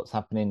also what's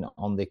happening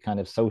on the kind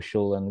of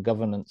social and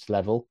governance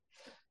level.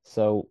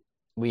 So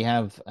we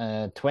have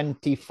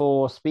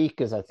 24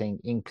 speakers, I think,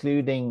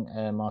 including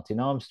Martin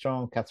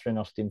Armstrong, Catherine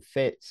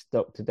Austin-Fitts,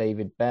 Dr.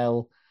 David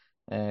Bell,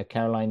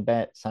 Caroline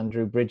Betts,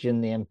 Andrew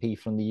Bridgen, the MP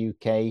from the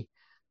UK,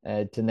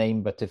 to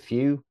name but a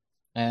few.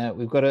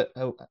 We've got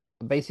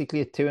basically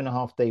a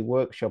 2.5-day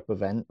workshop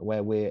event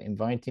where we're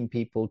inviting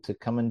people to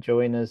come and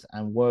join us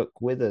and work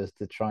with us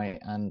to try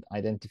and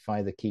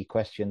identify the key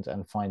questions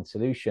and find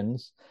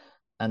solutions.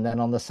 And then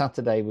on the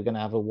Saturday, we're going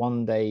to have a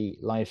 1-day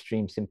live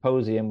stream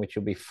symposium, which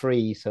will be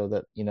free so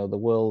that, the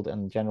world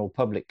and general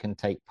public can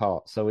take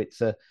part. So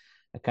it's a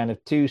kind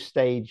of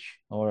 2-stage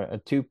or a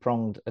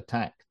 2-pronged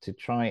attack to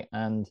try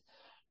and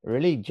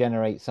really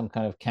generate some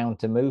kind of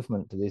counter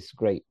movement to this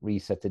great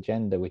reset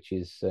agenda, which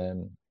is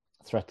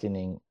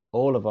threatening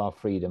all of our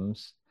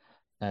freedoms,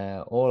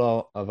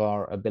 all of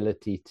our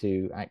ability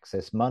to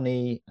access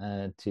money,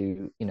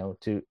 to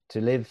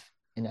live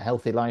in a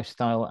healthy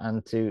lifestyle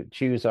and to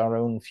choose our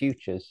own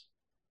futures.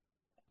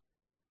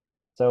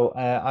 So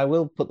I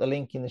will put the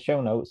link in the show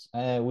notes.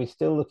 We're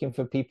still looking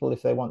for people.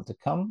 If they want to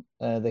come,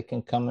 they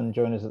can come and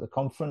join us at the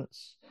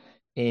conference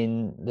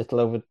in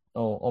little over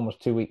or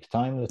almost 2 weeks'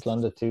 time, little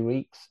under 2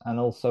 weeks. And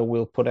also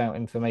we'll put out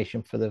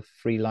information for the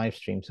free live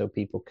stream so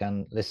people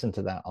can listen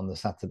to that on the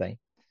Saturday.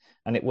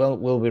 And it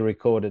will be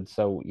recorded,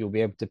 so you'll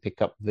be able to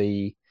pick up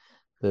the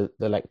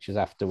lectures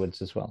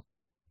afterwards as well.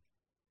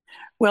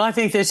 Well, I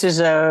think this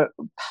is a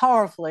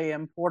powerfully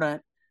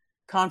important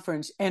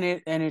conference, and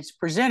it's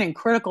presenting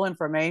critical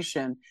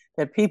information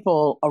that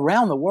people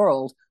around the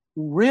world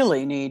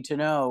really need to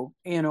know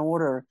in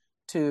order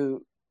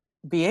to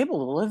be able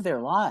to live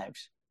their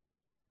lives.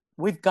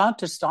 We've got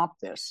to stop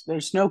this.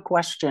 There's no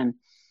question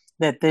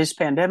that this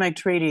pandemic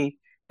treaty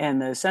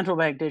and the central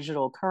bank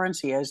digital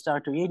currency, as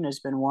Dr. Yeadon has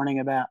been warning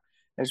about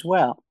as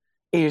well,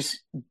 is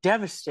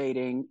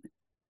devastating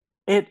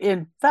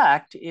In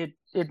fact,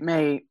 it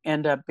may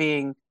end up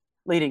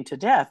leading to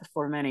death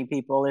for many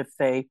people if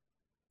they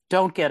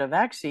don't get a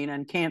vaccine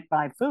and can't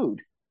buy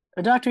food.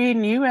 Dr.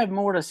 Eden, you have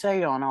more to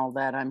say on all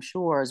that, I'm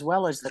sure, as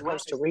well as the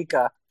Costa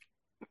Rica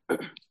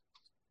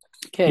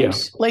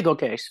case, legal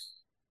case.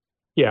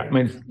 Yeah, I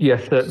mean,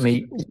 yes,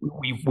 certainly.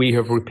 We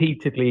have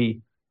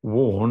repeatedly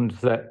warned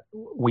that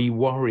we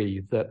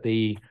worry that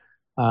the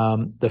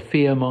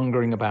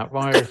fear-mongering about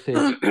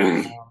viruses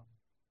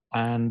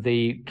and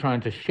the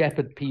trying to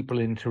shepherd people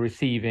into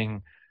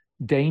receiving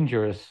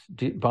dangerous,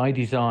 by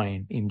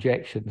design,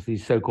 injections,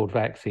 these so-called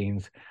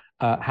vaccines,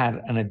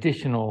 had an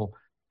additional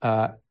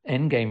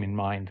end game in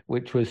mind,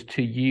 which was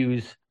to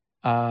use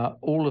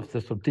all of the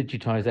sort of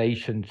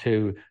digitization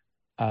to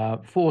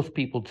force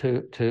people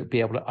to be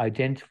able to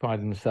identify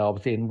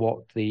themselves in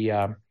what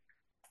the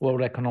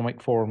World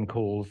Economic Forum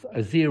calls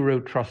a zero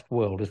trust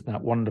world. Isn't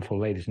that wonderful,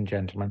 ladies and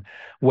gentlemen?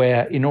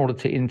 Where in order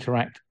to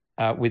interact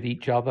with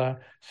each other,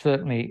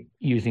 certainly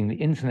using the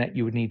internet,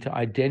 you would need to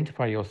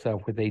identify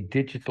yourself with a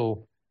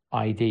digital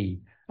ID.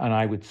 And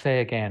I would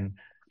say again,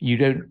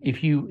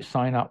 if you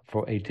sign up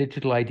for a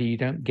digital ID, you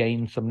don't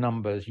gain some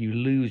numbers, you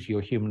lose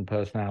your human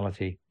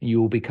personality.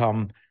 You will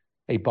become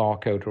a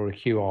barcode or a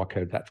QR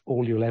code. That's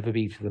all you'll ever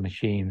be to the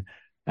machine.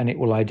 And it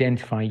will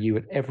identify you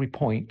at every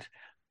point.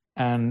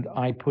 And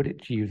I put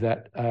it to you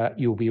that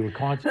you'll be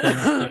required to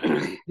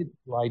demonstrate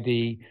digital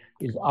ID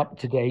is up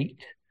to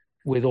date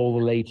with all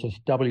the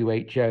latest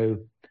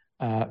WHO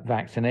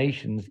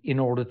vaccinations in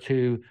order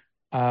to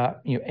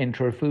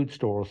enter a food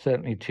store, or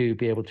certainly to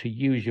be able to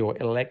use your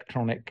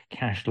electronic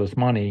cashless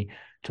money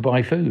to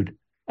buy food.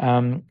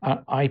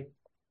 I've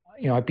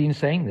been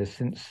saying this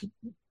since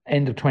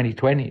end of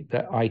 2020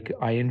 that I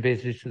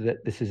envisage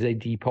that this is a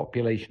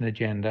depopulation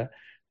agenda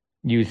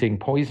using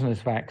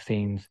poisonous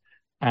vaccines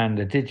and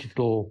a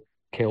digital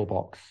kill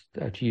box,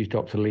 to use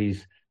Dr.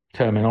 Lee's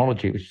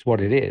terminology, which is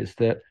what it is,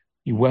 that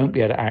you won't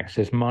be able to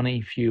access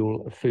money,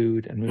 fuel,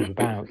 food, and move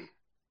about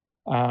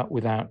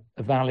without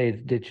a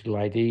valid digital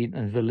ID,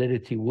 and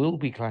validity will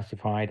be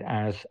classified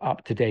as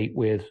up to date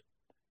with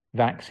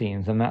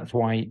vaccines. And that's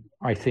why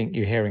I think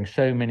you're hearing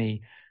so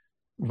many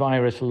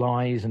virus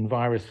lies and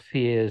virus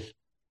fears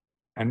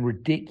and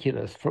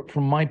ridiculous,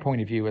 from my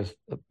point of view as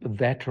a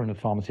veteran of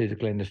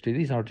pharmaceutical industry,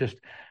 these are just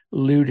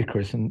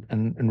ludicrous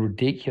and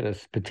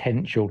ridiculous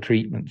potential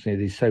treatments,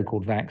 these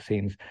so-called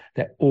vaccines.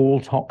 They're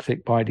all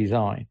toxic by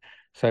design.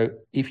 So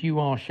if you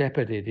are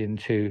shepherded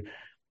into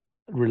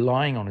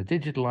relying on a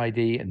digital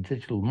ID and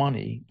digital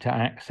money to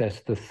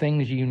access the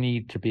things you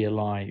need to be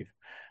alive,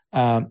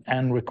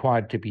 and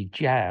required to be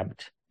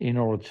jabbed in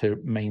order to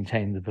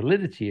maintain the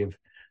validity of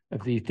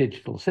these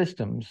digital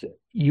systems,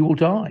 you will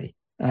die.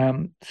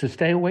 So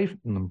stay away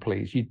from them,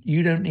 please.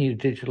 You don't need a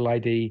digital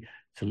ID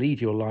to lead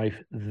your life.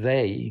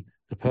 The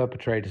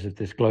perpetrators of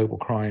this global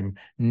crime,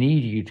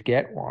 need you to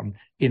get one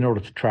in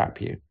order to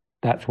trap you.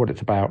 That's what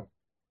it's about.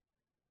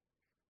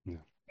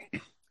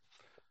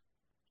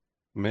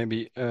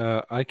 Maybe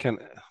I can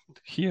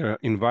here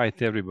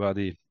invite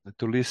everybody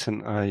to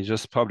listen. I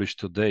just published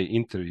today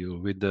interview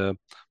with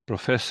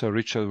Professor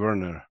Richard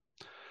Werner.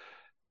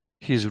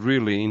 He's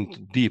really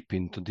deep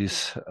into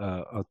this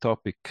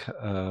topic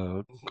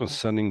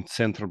concerning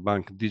central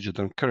bank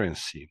digital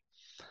currency.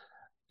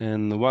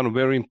 And one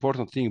very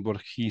important thing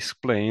what he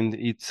explained,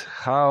 it's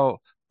how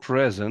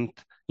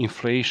present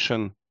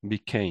inflation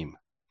became.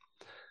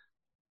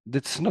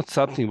 That's not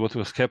something what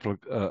was happened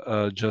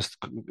just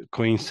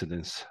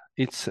coincidence.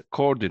 It's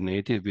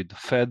coordinated with the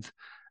Fed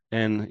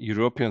and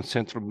European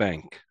Central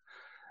Bank.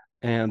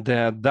 And they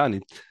have done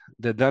it.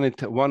 They've done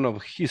it. One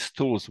of his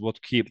tools, what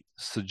he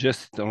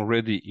suggested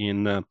already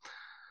in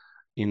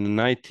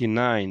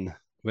 1999,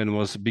 when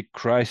was a big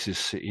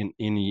crisis in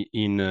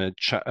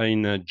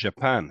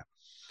Japan,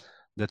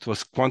 that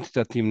was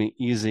quantitatively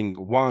easing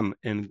 1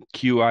 and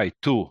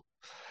QI2.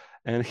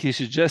 And he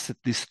suggested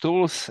these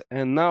tools,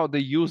 and now they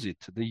use it.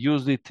 They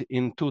used it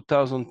in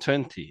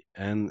 2020,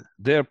 and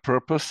their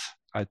purpose,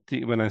 I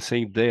think, when I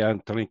say they, I'm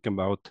talking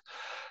about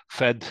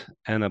Fed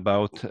and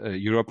about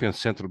European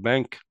Central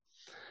Bank.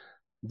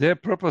 Their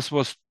purpose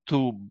was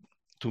to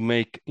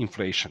make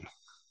inflation.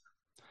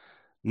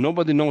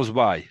 Nobody knows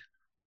why.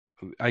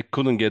 I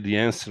couldn't get the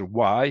answer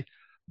why,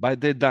 but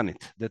they done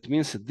it. That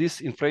means that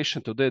this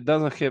inflation today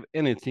doesn't have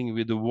anything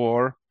with the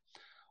war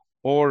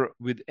or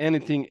with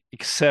anything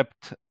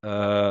except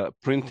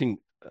printing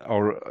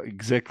or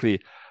exactly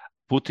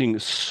putting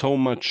so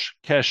much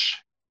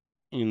cash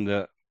in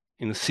the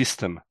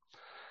system.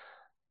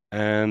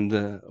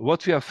 And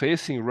what we are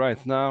facing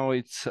right now,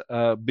 it's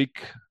a big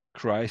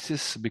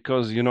crisis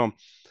because,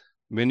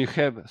 when you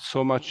have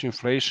so much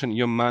inflation,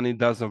 your money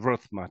doesn't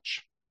worth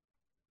much.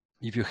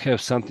 If you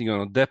have something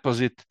on a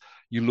deposit,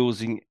 you're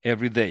losing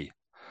every day.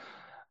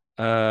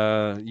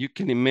 You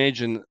can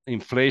imagine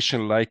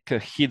inflation like a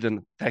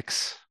hidden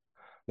tax.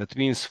 That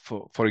means,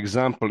 for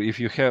example, if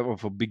you have at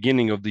the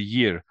beginning of the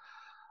year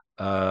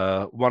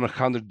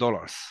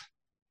 $100,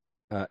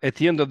 at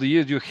the end of the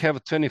year you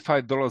have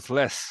 $25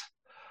 less.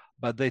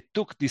 but they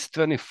took this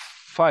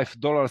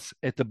 $25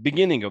 at the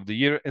beginning of the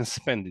year and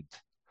spent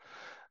it.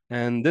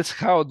 And that's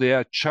how they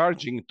are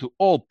charging to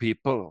all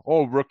people,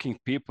 all working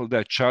people,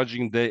 they're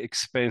charging their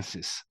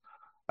expenses.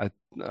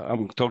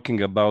 I'm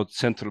talking about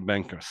central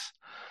bankers.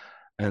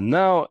 And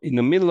now in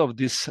the middle of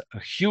this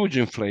huge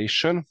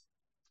inflation,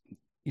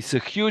 it's a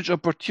huge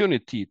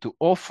opportunity to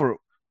offer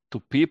to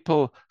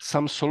people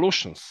some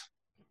solutions.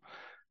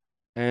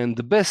 And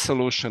the best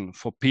solution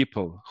for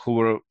people who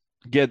will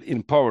get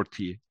in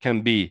poverty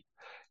can be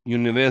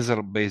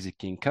universal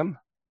basic income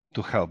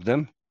to help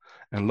them,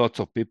 and lots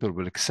of people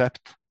will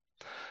accept.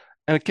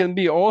 And it can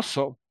be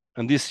also,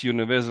 and this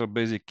universal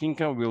basic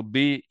income will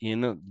be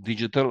in a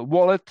digital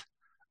wallet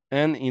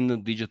and in the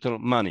digital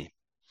money.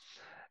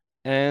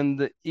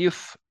 And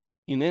if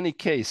in any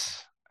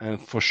case,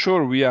 and for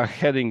sure we are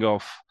heading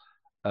off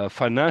a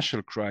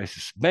financial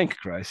crisis, bank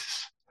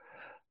crisis,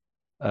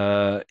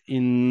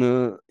 in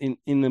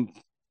a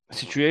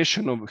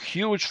situation of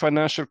huge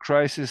financial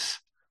crisis,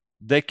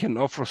 they can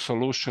offer a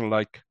solution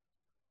like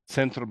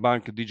central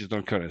bank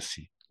digital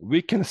currency.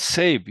 We can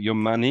save your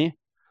money,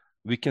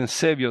 we can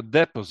save your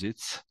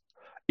deposits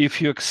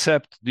if you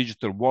accept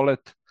digital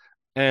wallet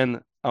and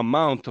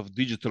amount of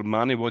digital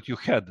money what you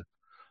had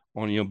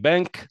on your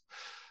bank,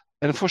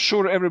 and for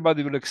sure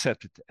everybody will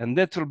accept it. And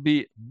that will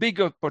be big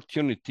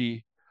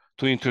opportunity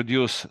to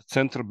introduce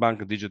central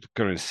bank digital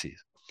currency.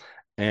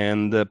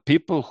 And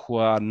people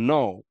who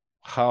know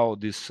how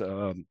this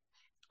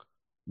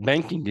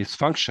banking is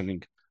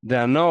functioning,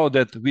 they know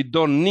that we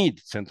don't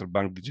need central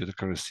bank digital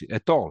currency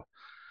at all.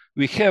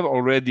 We have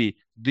already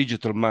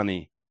digital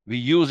money. We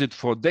use it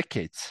for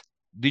decades.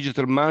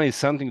 Digital money is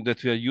something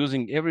that we are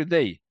using every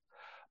day.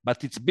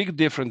 But it's a big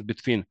difference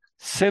between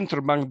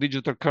central bank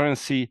digital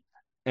currency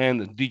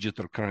and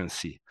digital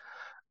currency.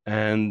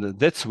 And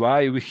that's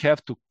why we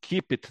have to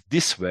keep it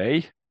this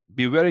way,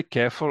 be very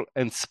careful,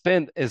 and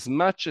spend as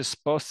much as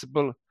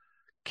possible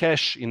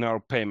cash in our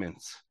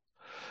payments.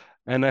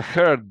 And I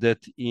heard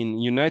that in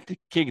United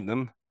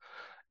Kingdom,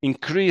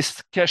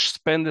 increased cash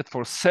spending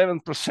for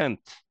 7%,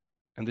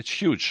 and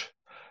it's huge,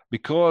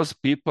 because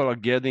people are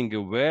getting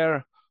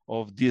aware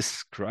of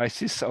this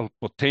crisis, of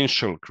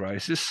potential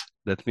crisis,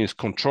 that means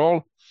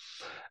control,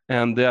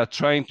 and they are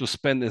trying to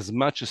spend as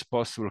much as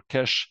possible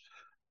cash,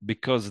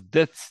 because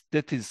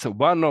that is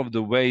one of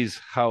the ways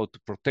how to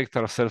protect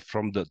ourselves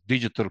from the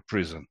digital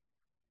prison.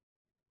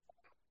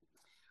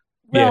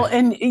 Well, yes.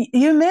 And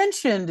you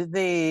mentioned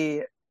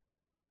the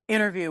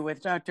interview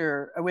with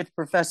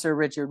Professor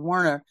Richard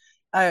Werner.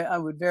 I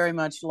would very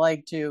much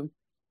like to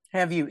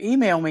have you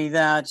email me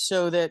that,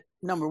 so that,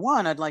 number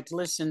one, I'd like to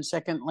listen.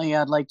 Secondly,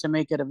 I'd like to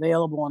make it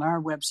available on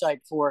our website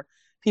for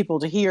people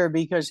to hear,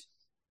 because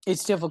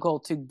it's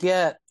difficult to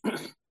get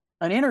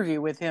an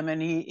interview with him,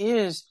 and he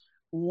is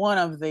one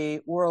of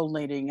the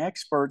world-leading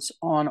experts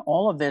on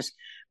all of this.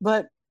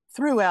 But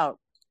throughout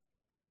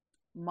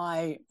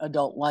my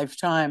adult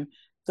lifetime,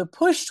 the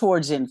push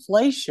towards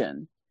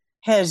inflation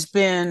has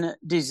been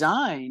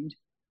designed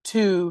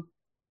to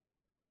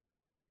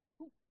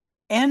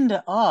end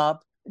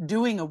up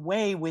doing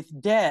away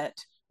with debt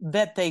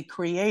that they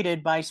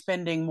created by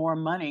spending more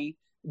money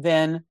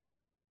than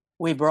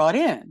we brought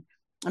in.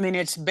 I mean,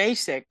 it's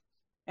basic.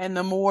 And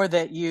the more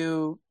that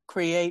you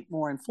create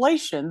more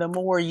inflation, the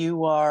more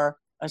you are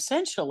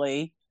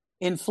essentially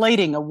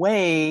inflating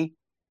away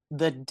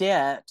the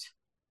debt.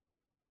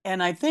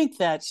 And I think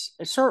that's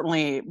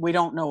certainly, we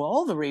don't know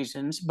all the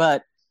reasons,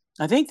 but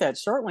I think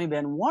that's certainly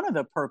been one of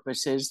the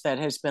purposes that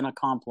has been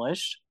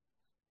accomplished.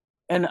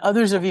 And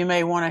others of you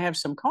may want to have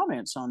some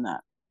comments on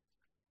that.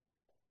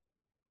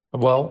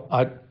 Well,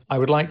 I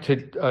would like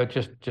to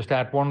just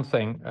add one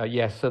thing.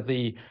 Yes, so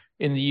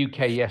in the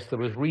UK, yes, there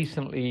was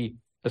recently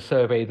a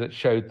survey that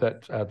showed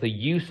that the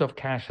use of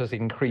cash has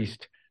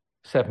increased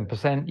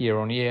 7% year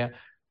on year.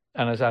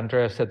 And as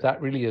Andrea said,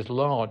 that really is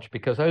large,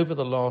 because over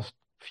the last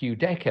few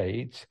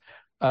decades,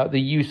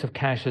 the use of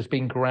cash has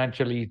been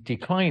gradually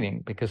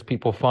declining, because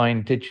people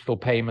find digital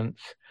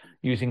payments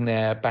using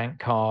their bank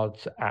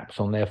cards, apps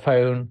on their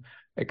phone,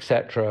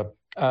 etc.,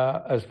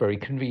 as very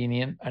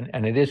convenient,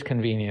 and it is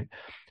convenient.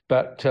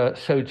 But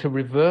so to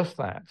reverse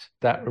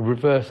that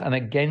reverse, and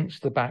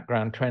against the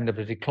background trend of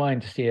a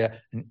decline, to see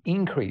an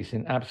increase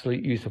in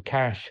absolute use of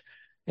cash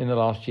in the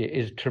last year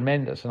is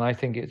tremendous. And I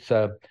think it's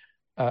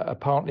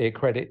partly a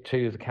credit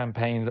to the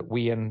campaign that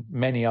we and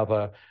many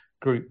other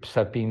groups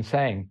have been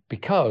saying,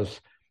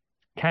 because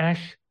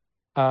cash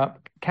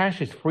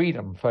is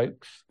freedom,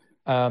 folks.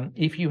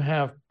 If you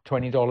have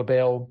 $20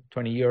 bill,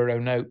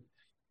 €20 note,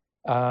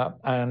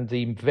 and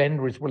the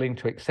vendor is willing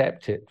to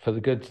accept it for the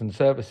goods and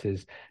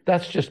services,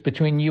 that's just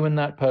between you and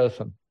that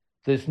person.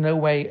 There's no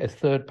way a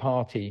third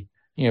party,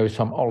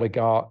 some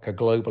oligarch, a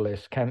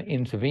globalist, can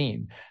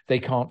intervene. They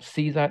can't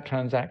see that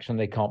transaction.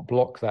 They can't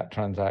block that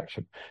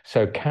transaction.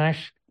 So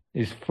cash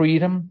is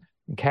freedom,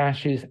 and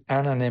cash is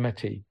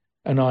anonymity.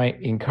 And I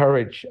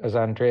encourage, as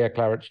Andrea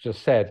Claridge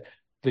just said,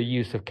 the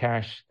use of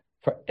cash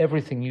for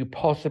everything you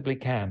possibly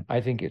can.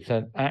 I think it's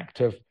an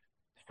act of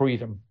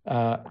freedom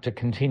to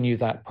continue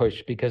that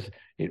push, because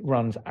it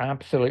runs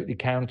absolutely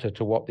counter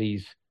to what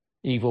these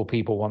evil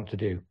people want to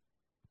do.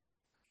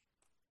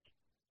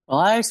 Well,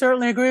 I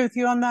certainly agree with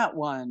you on that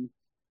one.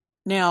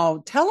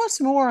 Now, tell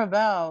us more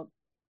about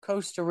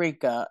Costa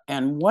Rica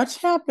and what's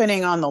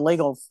happening on the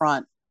legal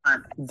front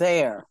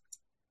there.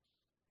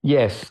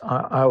 Yes,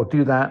 I'll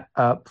do that.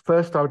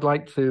 First, I would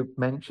like to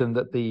mention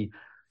that the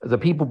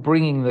people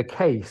bringing the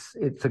case,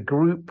 it's a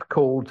group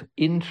called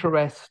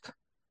Interest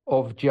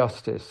of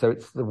Justice. So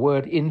it's the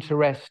word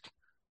interest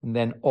and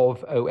then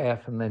of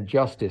OF and then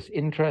justice,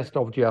 Interest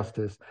of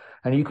Justice.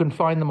 And you can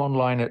find them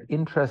online at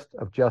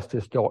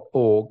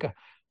interestofjustice.org.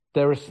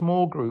 They're a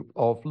small group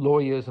of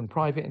lawyers and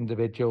private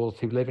individuals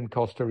who live in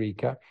Costa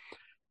Rica,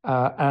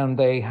 and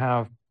they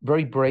have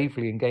very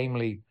bravely and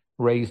gamely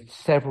raised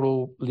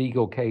several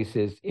legal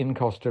cases in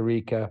Costa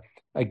Rica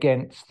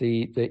against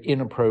the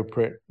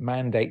inappropriate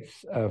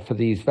mandates for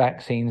these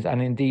vaccines,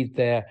 and indeed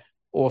their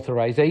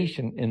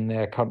authorization in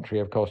their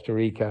country of Costa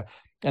Rica.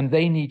 And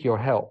they need your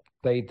help.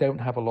 They don't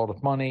have a lot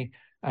of money.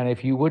 And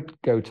if you would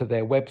go to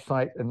their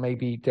website and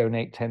maybe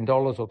donate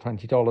 $10 or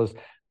 $20,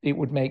 it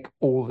would make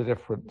all the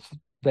difference.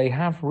 They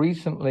have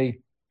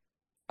recently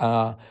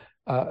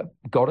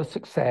got a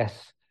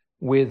success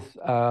with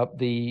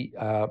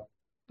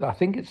I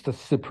think it's the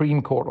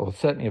Supreme Court, or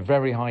certainly a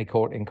very high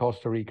court in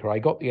Costa Rica. I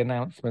got the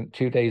announcement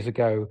 2 days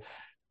ago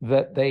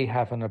that they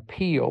have an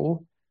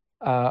appeal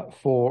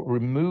for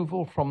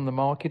removal from the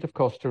market of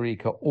Costa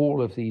Rica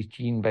all of these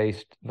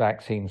gene-based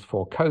vaccines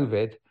for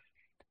COVID.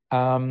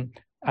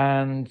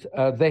 And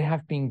they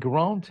have been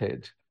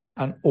granted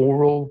an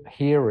oral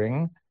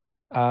hearing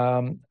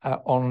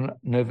on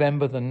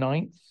November the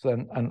 9th.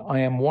 And I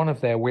am one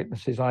of their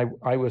witnesses.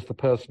 I was the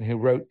person who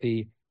wrote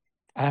the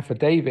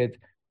affidavit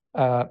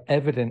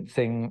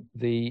evidencing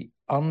the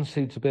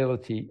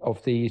unsuitability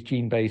of these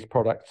gene-based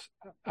products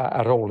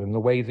at all, in the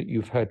way that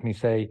you've heard me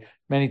say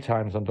many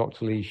times on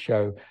Dr. Lee's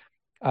show.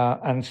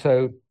 And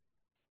so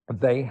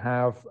they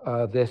have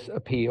this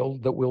appeal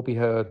that will be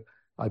heard,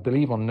 I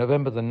believe, on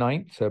November the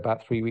 9th, so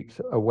about 3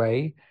 weeks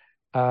away.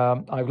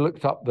 I've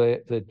looked up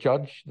the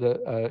judge.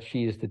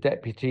 She is the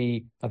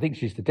deputy, I think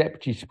she's the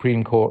deputy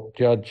Supreme Court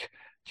judge.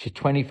 She's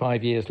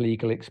 25 years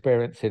legal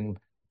experience in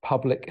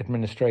public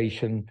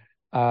administration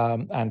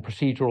and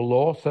procedural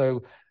law.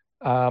 So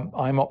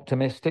I'm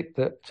optimistic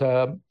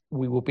that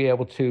we will be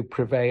able to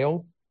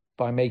prevail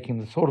by making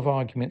the sort of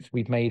arguments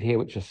we've made here,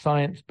 which are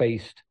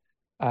science-based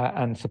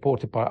and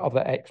supported by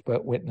other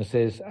expert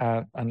witnesses.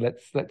 And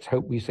let's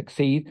hope we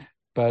succeed.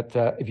 But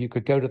if you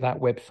could go to that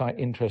website,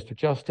 Interest of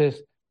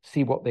Justice,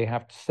 see what they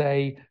have to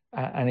say,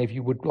 and if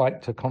you would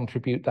like to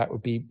contribute, that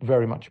would be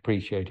very much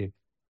appreciated.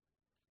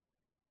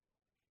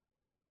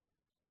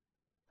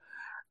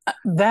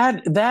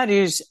 That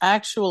is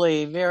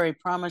actually very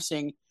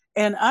promising.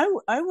 And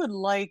I would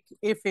like,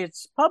 if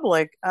it's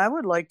public, I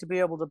would like to be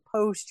able to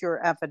post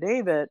your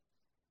affidavit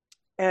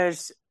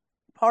as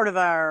part of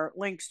our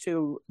links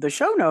to the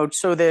show notes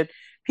so that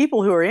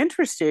people who are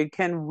interested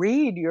can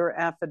read your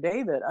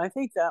affidavit. I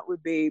think that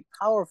would be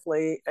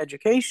powerfully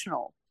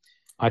educational.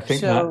 I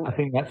think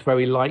that's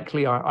very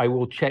likely. I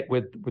will check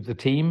with the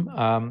team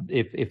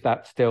if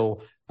that's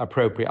still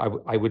appropriate.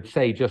 I would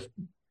say just,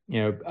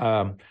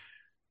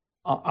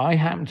 I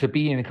happen to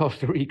be in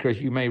Costa Rica, as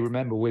you may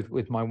remember,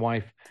 with my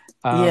wife.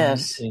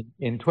 Yes.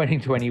 In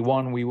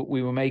 2021, we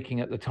were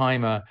making at the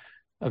time a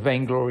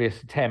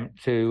vainglorious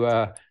attempt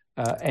to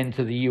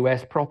enter the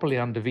US properly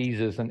under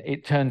visas, and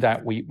it turned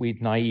out we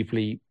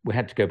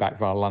had to go back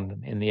via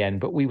London in the end.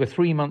 But we were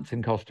 3 months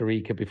in Costa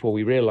Rica before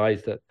we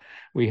realized that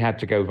we had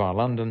to go via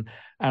London.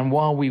 And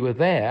while we were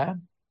there,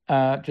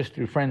 just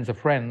through friends of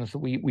friends,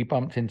 we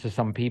bumped into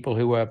some people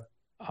who were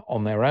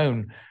on their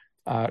own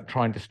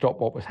trying to stop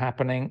what was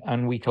happening,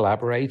 and we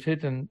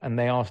collaborated, and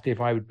they asked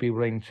if I would be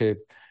willing to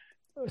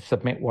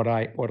submit what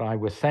I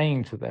was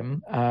saying to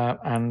them,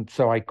 and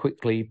so I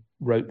quickly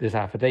wrote this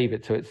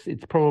affidavit. So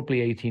it's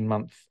probably 18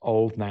 months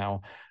old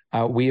now.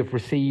 We have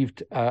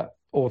received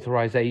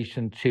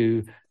authorization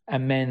to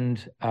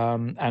amend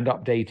and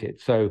update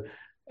it. So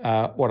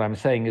what I'm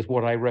saying is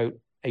what I wrote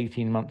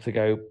 18 months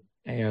ago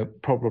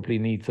probably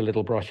needs a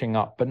little brushing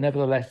up, but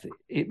nevertheless,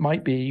 it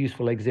might be a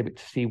useful exhibit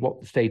to see what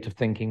the state of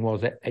thinking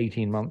was at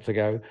 18 months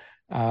ago.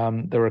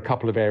 There are a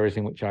couple of areas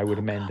in which I would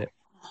amend it.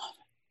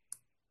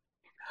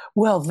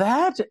 Well,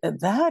 that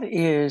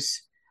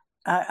is,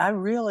 I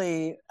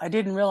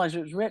didn't realize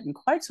it was written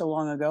quite so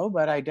long ago,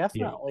 but I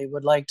definitely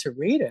would like to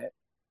read it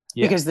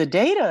because the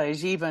data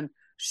is even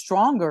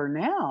stronger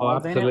now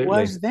than it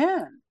was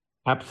then.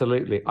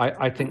 Absolutely.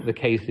 I think the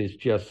case is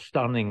just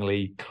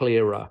stunningly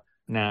clearer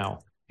now.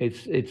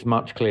 It's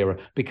much clearer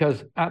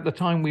because at the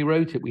time we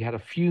wrote it, we had a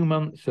few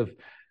months of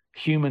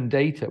human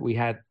data. We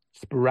had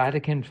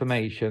sporadic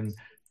information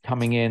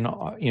coming in,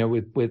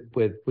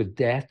 with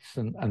deaths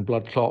and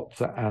blood clots,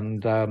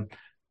 and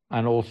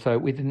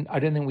also I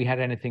don't think we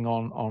had anything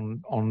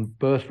on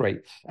birth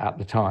rates at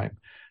the time.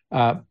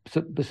 So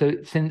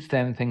since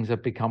then things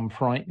have become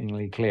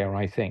frighteningly clear,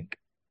 I think,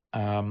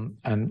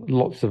 and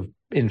lots of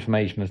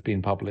information has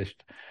been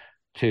published.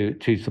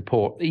 to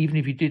support. Even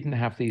if you didn't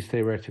have these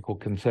theoretical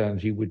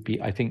concerns,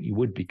 I think you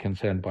would be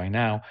concerned by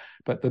now.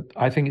 But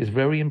I think it's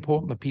very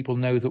important that people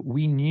know that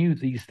we knew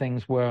these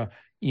things were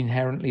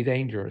inherently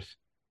dangerous.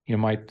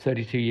 My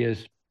 32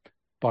 years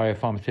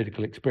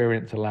biopharmaceutical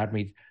experience allowed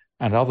me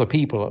and other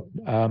people,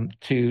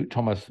 to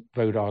Thomas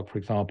Vodag, for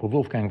example,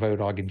 Wolfgang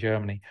Vodag in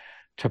Germany,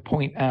 to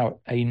point out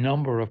a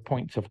number of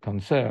points of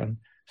concern,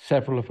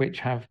 several of which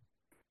have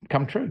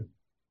come true.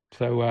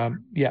 So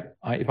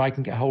if I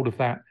can get hold of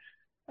that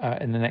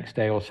in the next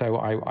day or so,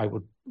 I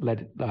would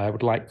like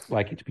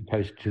it to be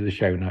posted to the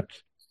show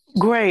notes.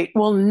 Great.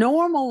 Well,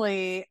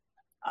 normally,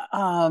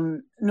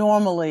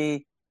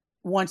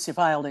 once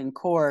filed in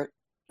court,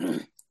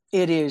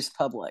 it is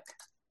public.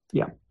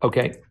 Yeah.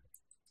 Okay.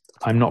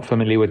 I'm not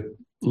familiar with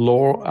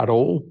law at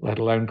all, let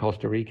alone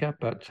Costa Rica,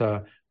 but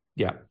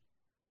yeah.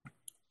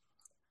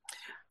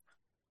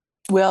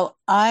 Well,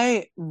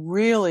 I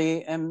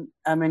really am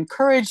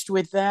encouraged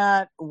with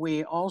that.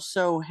 We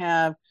also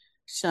have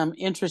some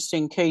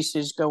interesting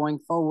cases going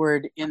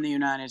forward in the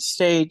United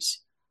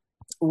States.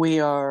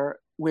 We're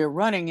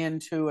running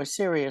into a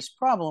serious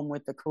problem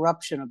with the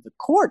corruption of the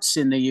courts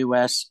in the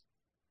U.S.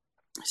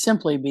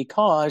 simply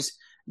because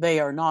they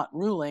are not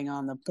ruling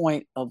on the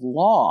point of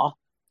law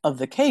of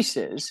the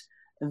cases.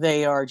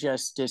 They are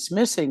just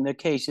dismissing the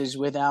cases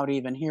without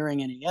even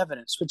hearing any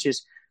evidence, which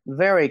is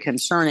very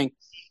concerning.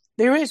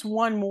 There is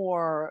one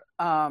more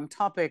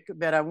topic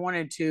that I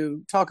wanted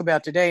to talk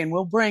about today, and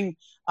we'll bring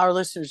our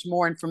listeners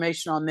more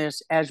information on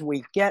this as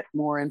we get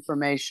more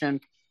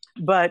information.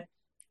 But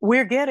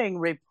we're getting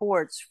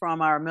reports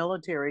from our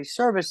military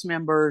service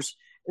members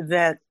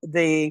that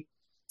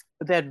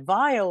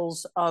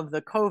vials of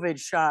the COVID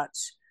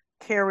shots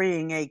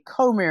carrying a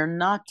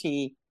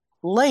Comirnaty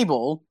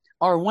label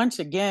are once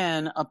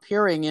again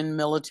appearing in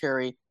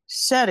military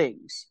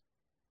settings.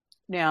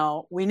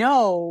 Now, we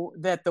know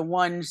that the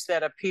ones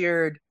that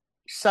appeared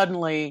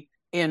suddenly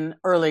in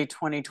early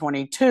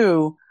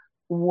 2022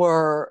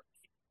 were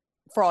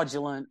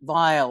fraudulent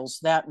vials.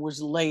 That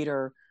was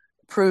later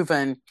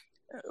proven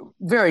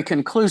very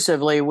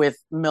conclusively with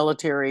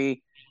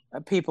military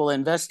people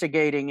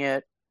investigating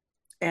it.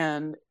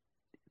 And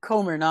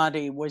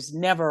Comirnaty was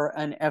never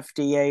an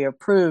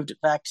FDA-approved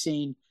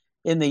vaccine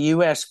in the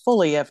U.S.,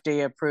 fully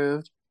FDA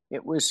approved.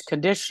 It was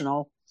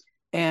conditional.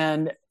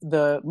 And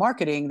the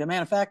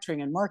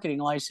manufacturing and marketing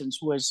license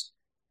was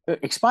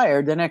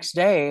expired the next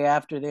day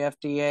after the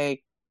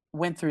FDA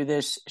went through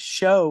this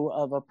show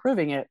of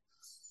approving it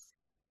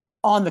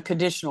on the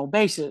conditional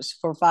basis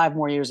for 5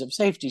 more years of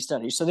safety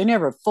studies. So they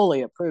never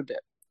fully approved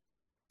it.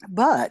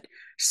 But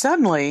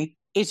suddenly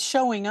it's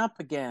showing up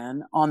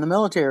again on the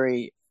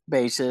military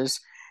bases,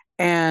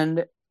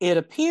 and it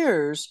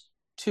appears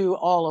to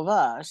all of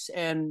us,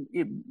 and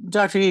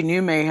Dr. Eden,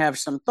 you may have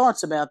some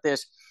thoughts about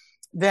this,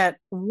 that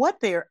what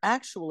they're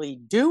actually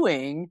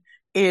doing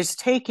is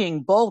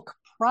taking bulk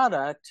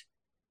product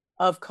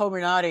of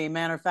Comirnaty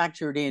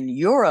manufactured in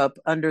Europe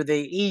under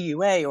the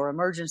EUA, or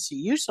Emergency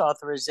Use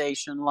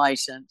Authorization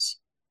license,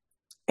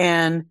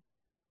 and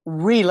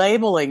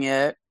relabeling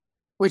it,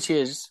 which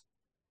is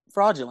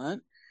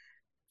fraudulent,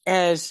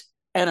 as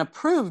an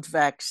approved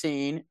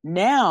vaccine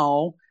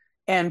now,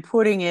 and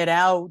putting it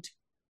out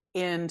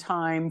in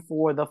time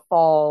for the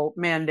fall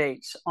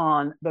mandates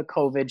on the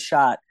COVID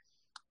shot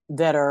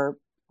that are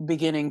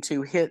beginning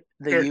to hit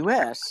the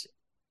U.S.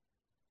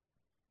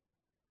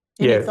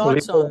 Any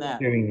thoughts on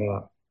that? Doing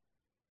that,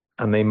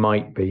 and they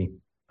might be.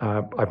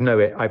 I've no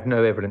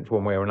evidence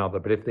one way or another,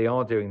 but if they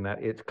are doing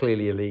that, it's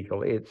clearly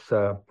illegal. It's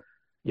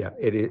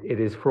it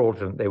is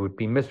fraudulent. They would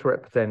be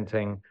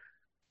misrepresenting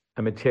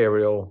a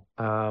material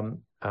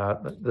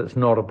that's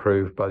not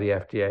approved by the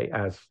FDA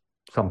as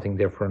something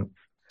different.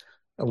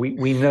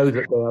 We know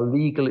that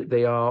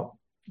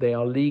they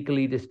are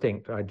legally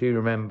distinct. I do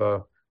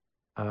remember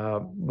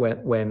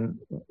when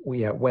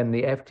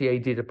the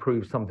FDA did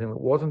approve something that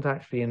wasn't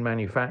actually in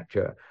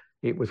manufacture,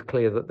 it was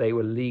clear that they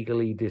were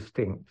legally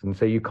distinct. And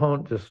so you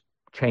can't just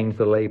change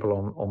the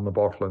label on the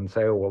bottle and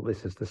say, oh, well,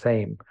 this is the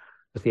same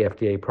as the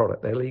FDA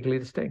product. They're legally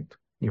distinct.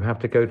 You have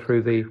to go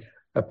through the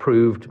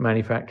approved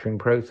manufacturing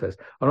process.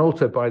 And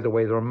also, by the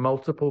way, there are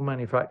multiple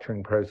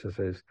manufacturing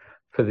processes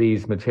for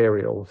these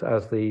materials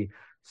as the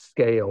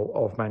scale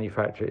of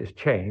manufacture is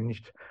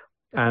changed.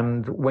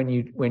 And when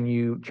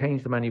you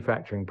change the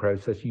manufacturing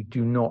process, you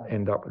do not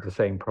end up with the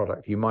same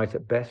product. You might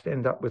at best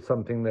end up with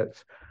something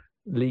that's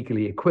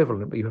legally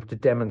equivalent, but you have to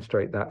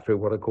demonstrate that through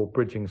what are called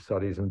bridging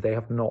studies, and they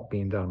have not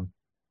been done.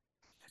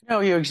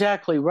 No, you're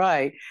exactly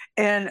right.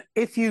 And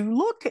if you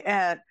look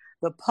at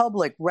the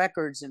public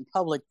records and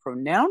public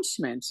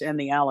pronouncements and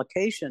the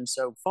allocation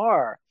so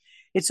far,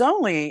 it's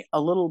only a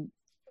little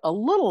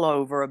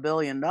over $1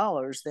 billion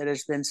that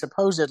has been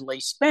supposedly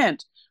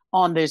spent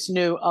on this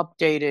new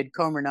updated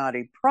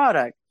Comirnaty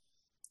product.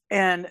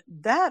 And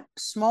that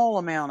small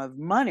amount of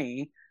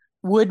money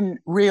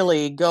wouldn't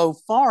really go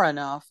far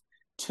enough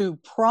to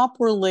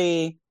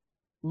properly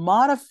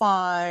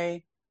modify,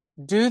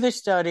 do the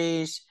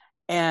studies,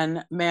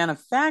 and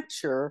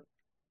manufacture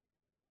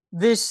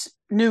this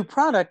new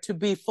product to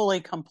be fully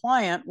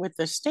compliant with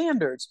the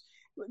standards.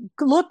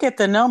 Look at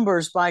the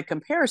numbers by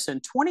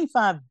comparison.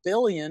 25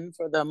 billion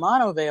for the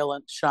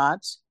monovalent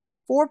shots,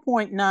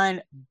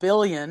 4.9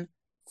 billion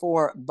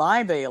for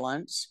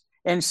bivalents,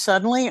 and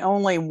suddenly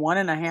only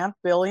 1.5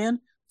 billion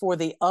for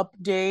the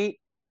update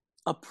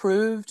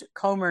approved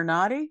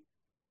Comirnaty.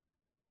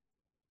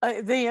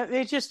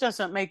 It just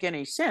doesn't make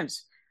any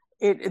sense.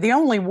 The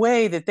only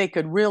way that they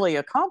could really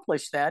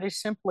accomplish that is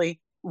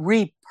simply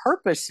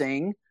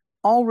repurposing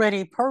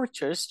already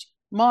purchased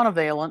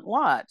monovalent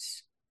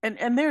lots.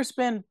 And there's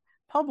been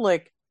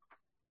public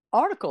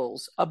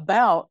articles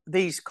about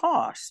these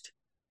costs.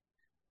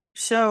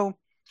 So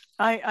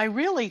I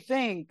really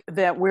think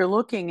that we're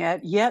looking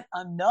at yet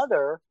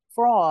another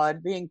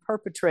fraud being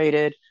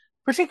perpetrated,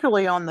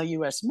 particularly on the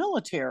U.S.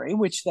 military,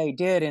 which they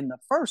did in the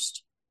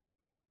first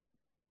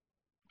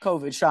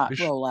COVID shot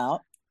rollout.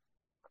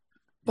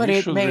 But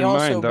it may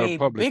also be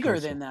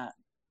bigger than that.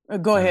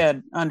 Go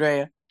ahead,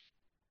 Andrea.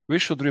 We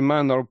should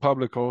remind our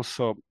public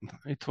also,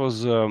 it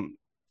was,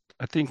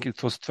 I think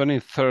it was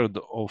 23rd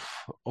of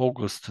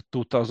August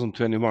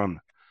 2021.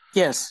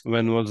 Yes.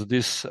 When was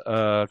this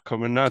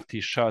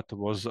Comirnaty shot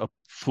was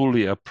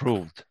fully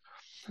approved.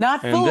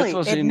 Not fully.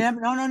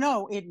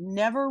 No. It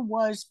never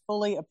was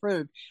fully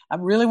approved. I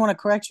really want to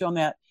correct you on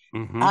that.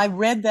 Mm-hmm. I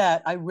read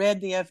that. I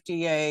read the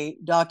FDA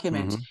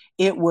documents. Mm-hmm.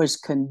 It was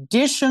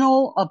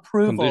conditional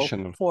approval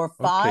for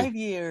 5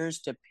 years,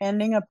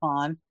 depending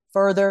upon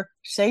further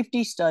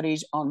safety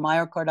studies on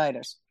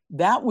myocarditis.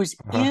 That was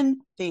in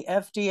the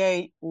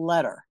FDA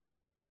letter.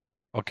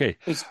 Okay.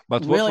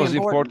 But really what was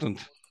important?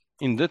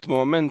 In that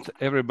moment,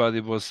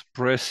 everybody was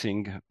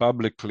pressing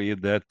publicly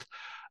that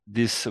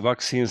these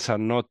vaccines are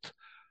not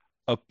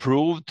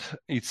approved.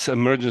 It's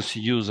emergency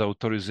use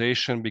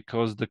authorization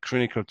because the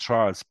clinical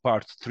trials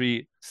part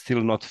 3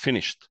 still not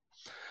finished.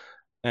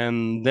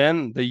 And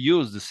then they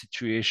used the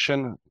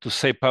situation to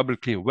say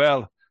publicly,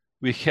 well,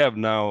 we have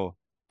now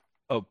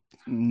a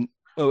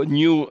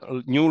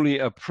newly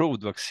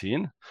approved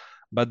vaccine,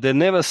 but they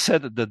never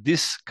said that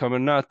this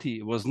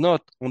Comirnaty was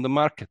not on the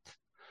market.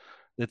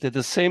 That at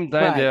the same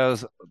time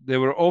they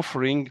were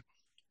offering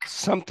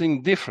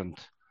something different.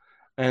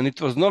 And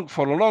it was not,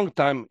 for a long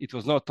time, it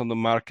was not on the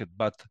market,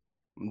 but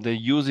they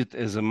use it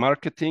as a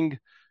marketing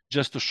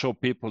just to show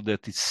people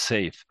that it's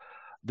safe.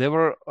 They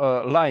were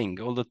lying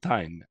all the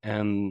time,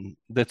 and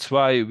that's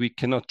why we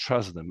cannot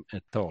trust them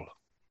at all.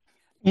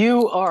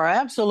 You are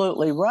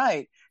absolutely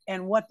right.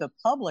 And what the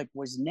public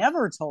was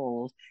never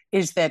told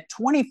is that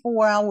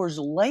 24 hours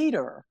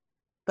later,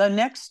 the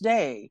next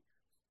day,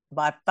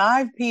 by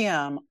 5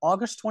 p.m.,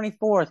 August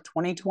 24th,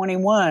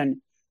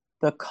 2021,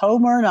 the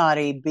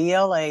Comirnaty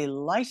BLA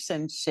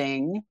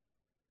licensing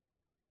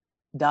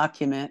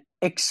document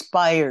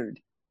expired.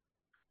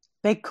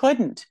 They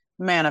couldn't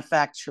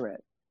manufacture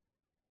it.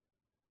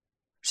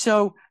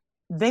 So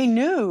they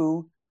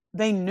knew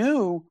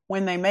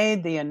when they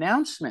made the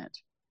announcement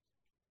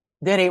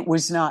that it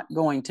was not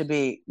going to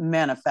be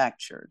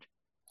manufactured.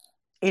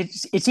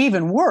 It's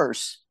even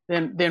worse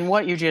than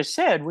what you just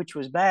said, which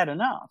was bad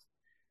enough.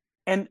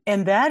 And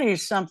that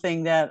is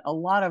something that a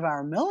lot of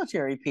our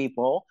military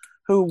people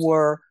who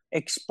were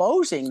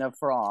exposing the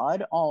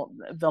fraud all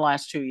the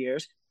last 2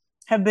 years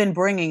have been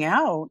bringing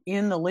out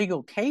in the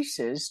legal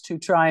cases to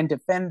try and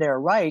defend their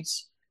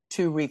rights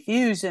to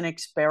refuse an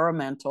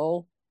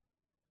experimental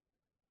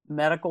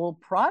medical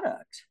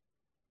product.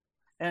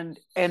 And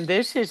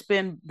this has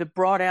been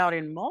brought out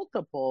in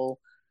multiple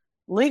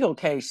legal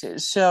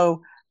cases.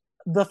 So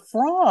the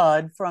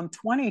fraud from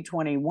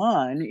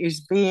 2021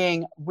 is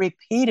being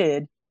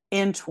repeated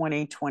in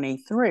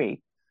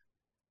 2023.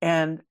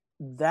 And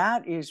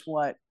that is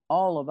what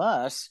all of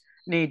us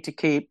need to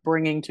keep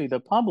bringing to the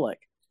public.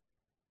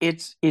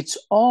 It's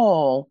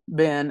all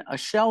been a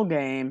shell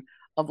game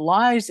of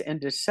lies and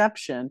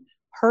deception,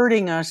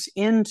 hurting us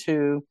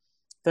into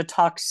the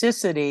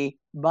toxicity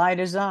by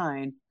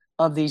design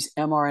of these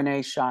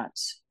mRNA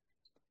shots.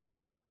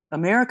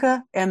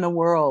 America and the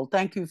world,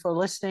 thank you for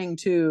listening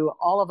to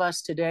all of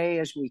us today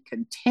as we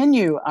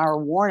continue our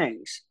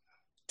warnings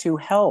to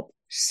help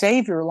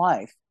save your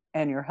life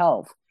and your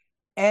health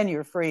and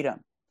your freedom.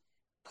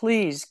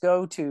 Please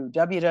go to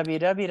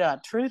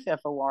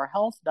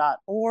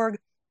www.truthforhealth.org.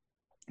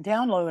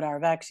 Download our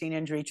vaccine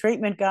injury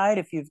treatment guide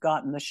if you've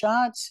gotten the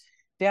shots.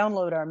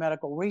 Download our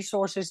medical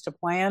resources to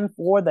plan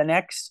for the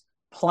next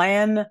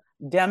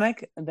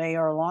pandemic they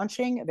are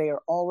launching. They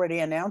are already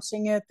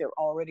announcing it. They're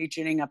already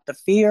ginning up the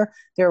fear.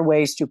 There are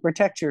ways to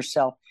protect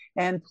yourself.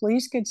 And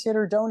please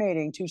consider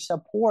donating to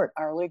support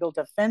our legal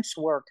defense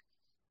work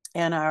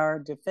and our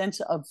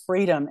defense of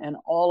freedom and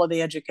all of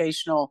the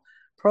educational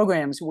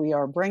programs we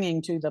are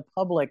bringing to the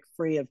public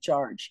free of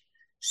charge.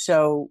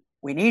 So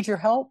we need your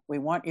help. We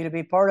want you to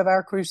be part of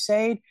our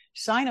crusade.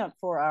 Sign up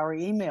for our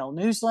email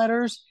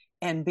newsletters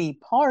and be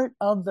part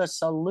of the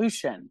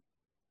solution.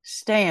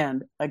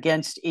 Stand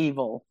against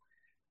evil.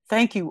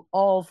 Thank you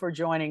all for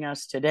joining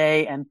us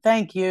today. And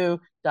thank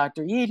you,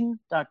 Dr. Eden,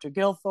 Dr.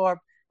 Gilthorpe,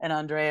 and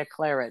Andrea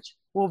Claridge.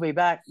 We'll be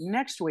back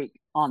next week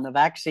on the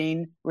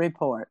Vaccine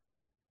Report.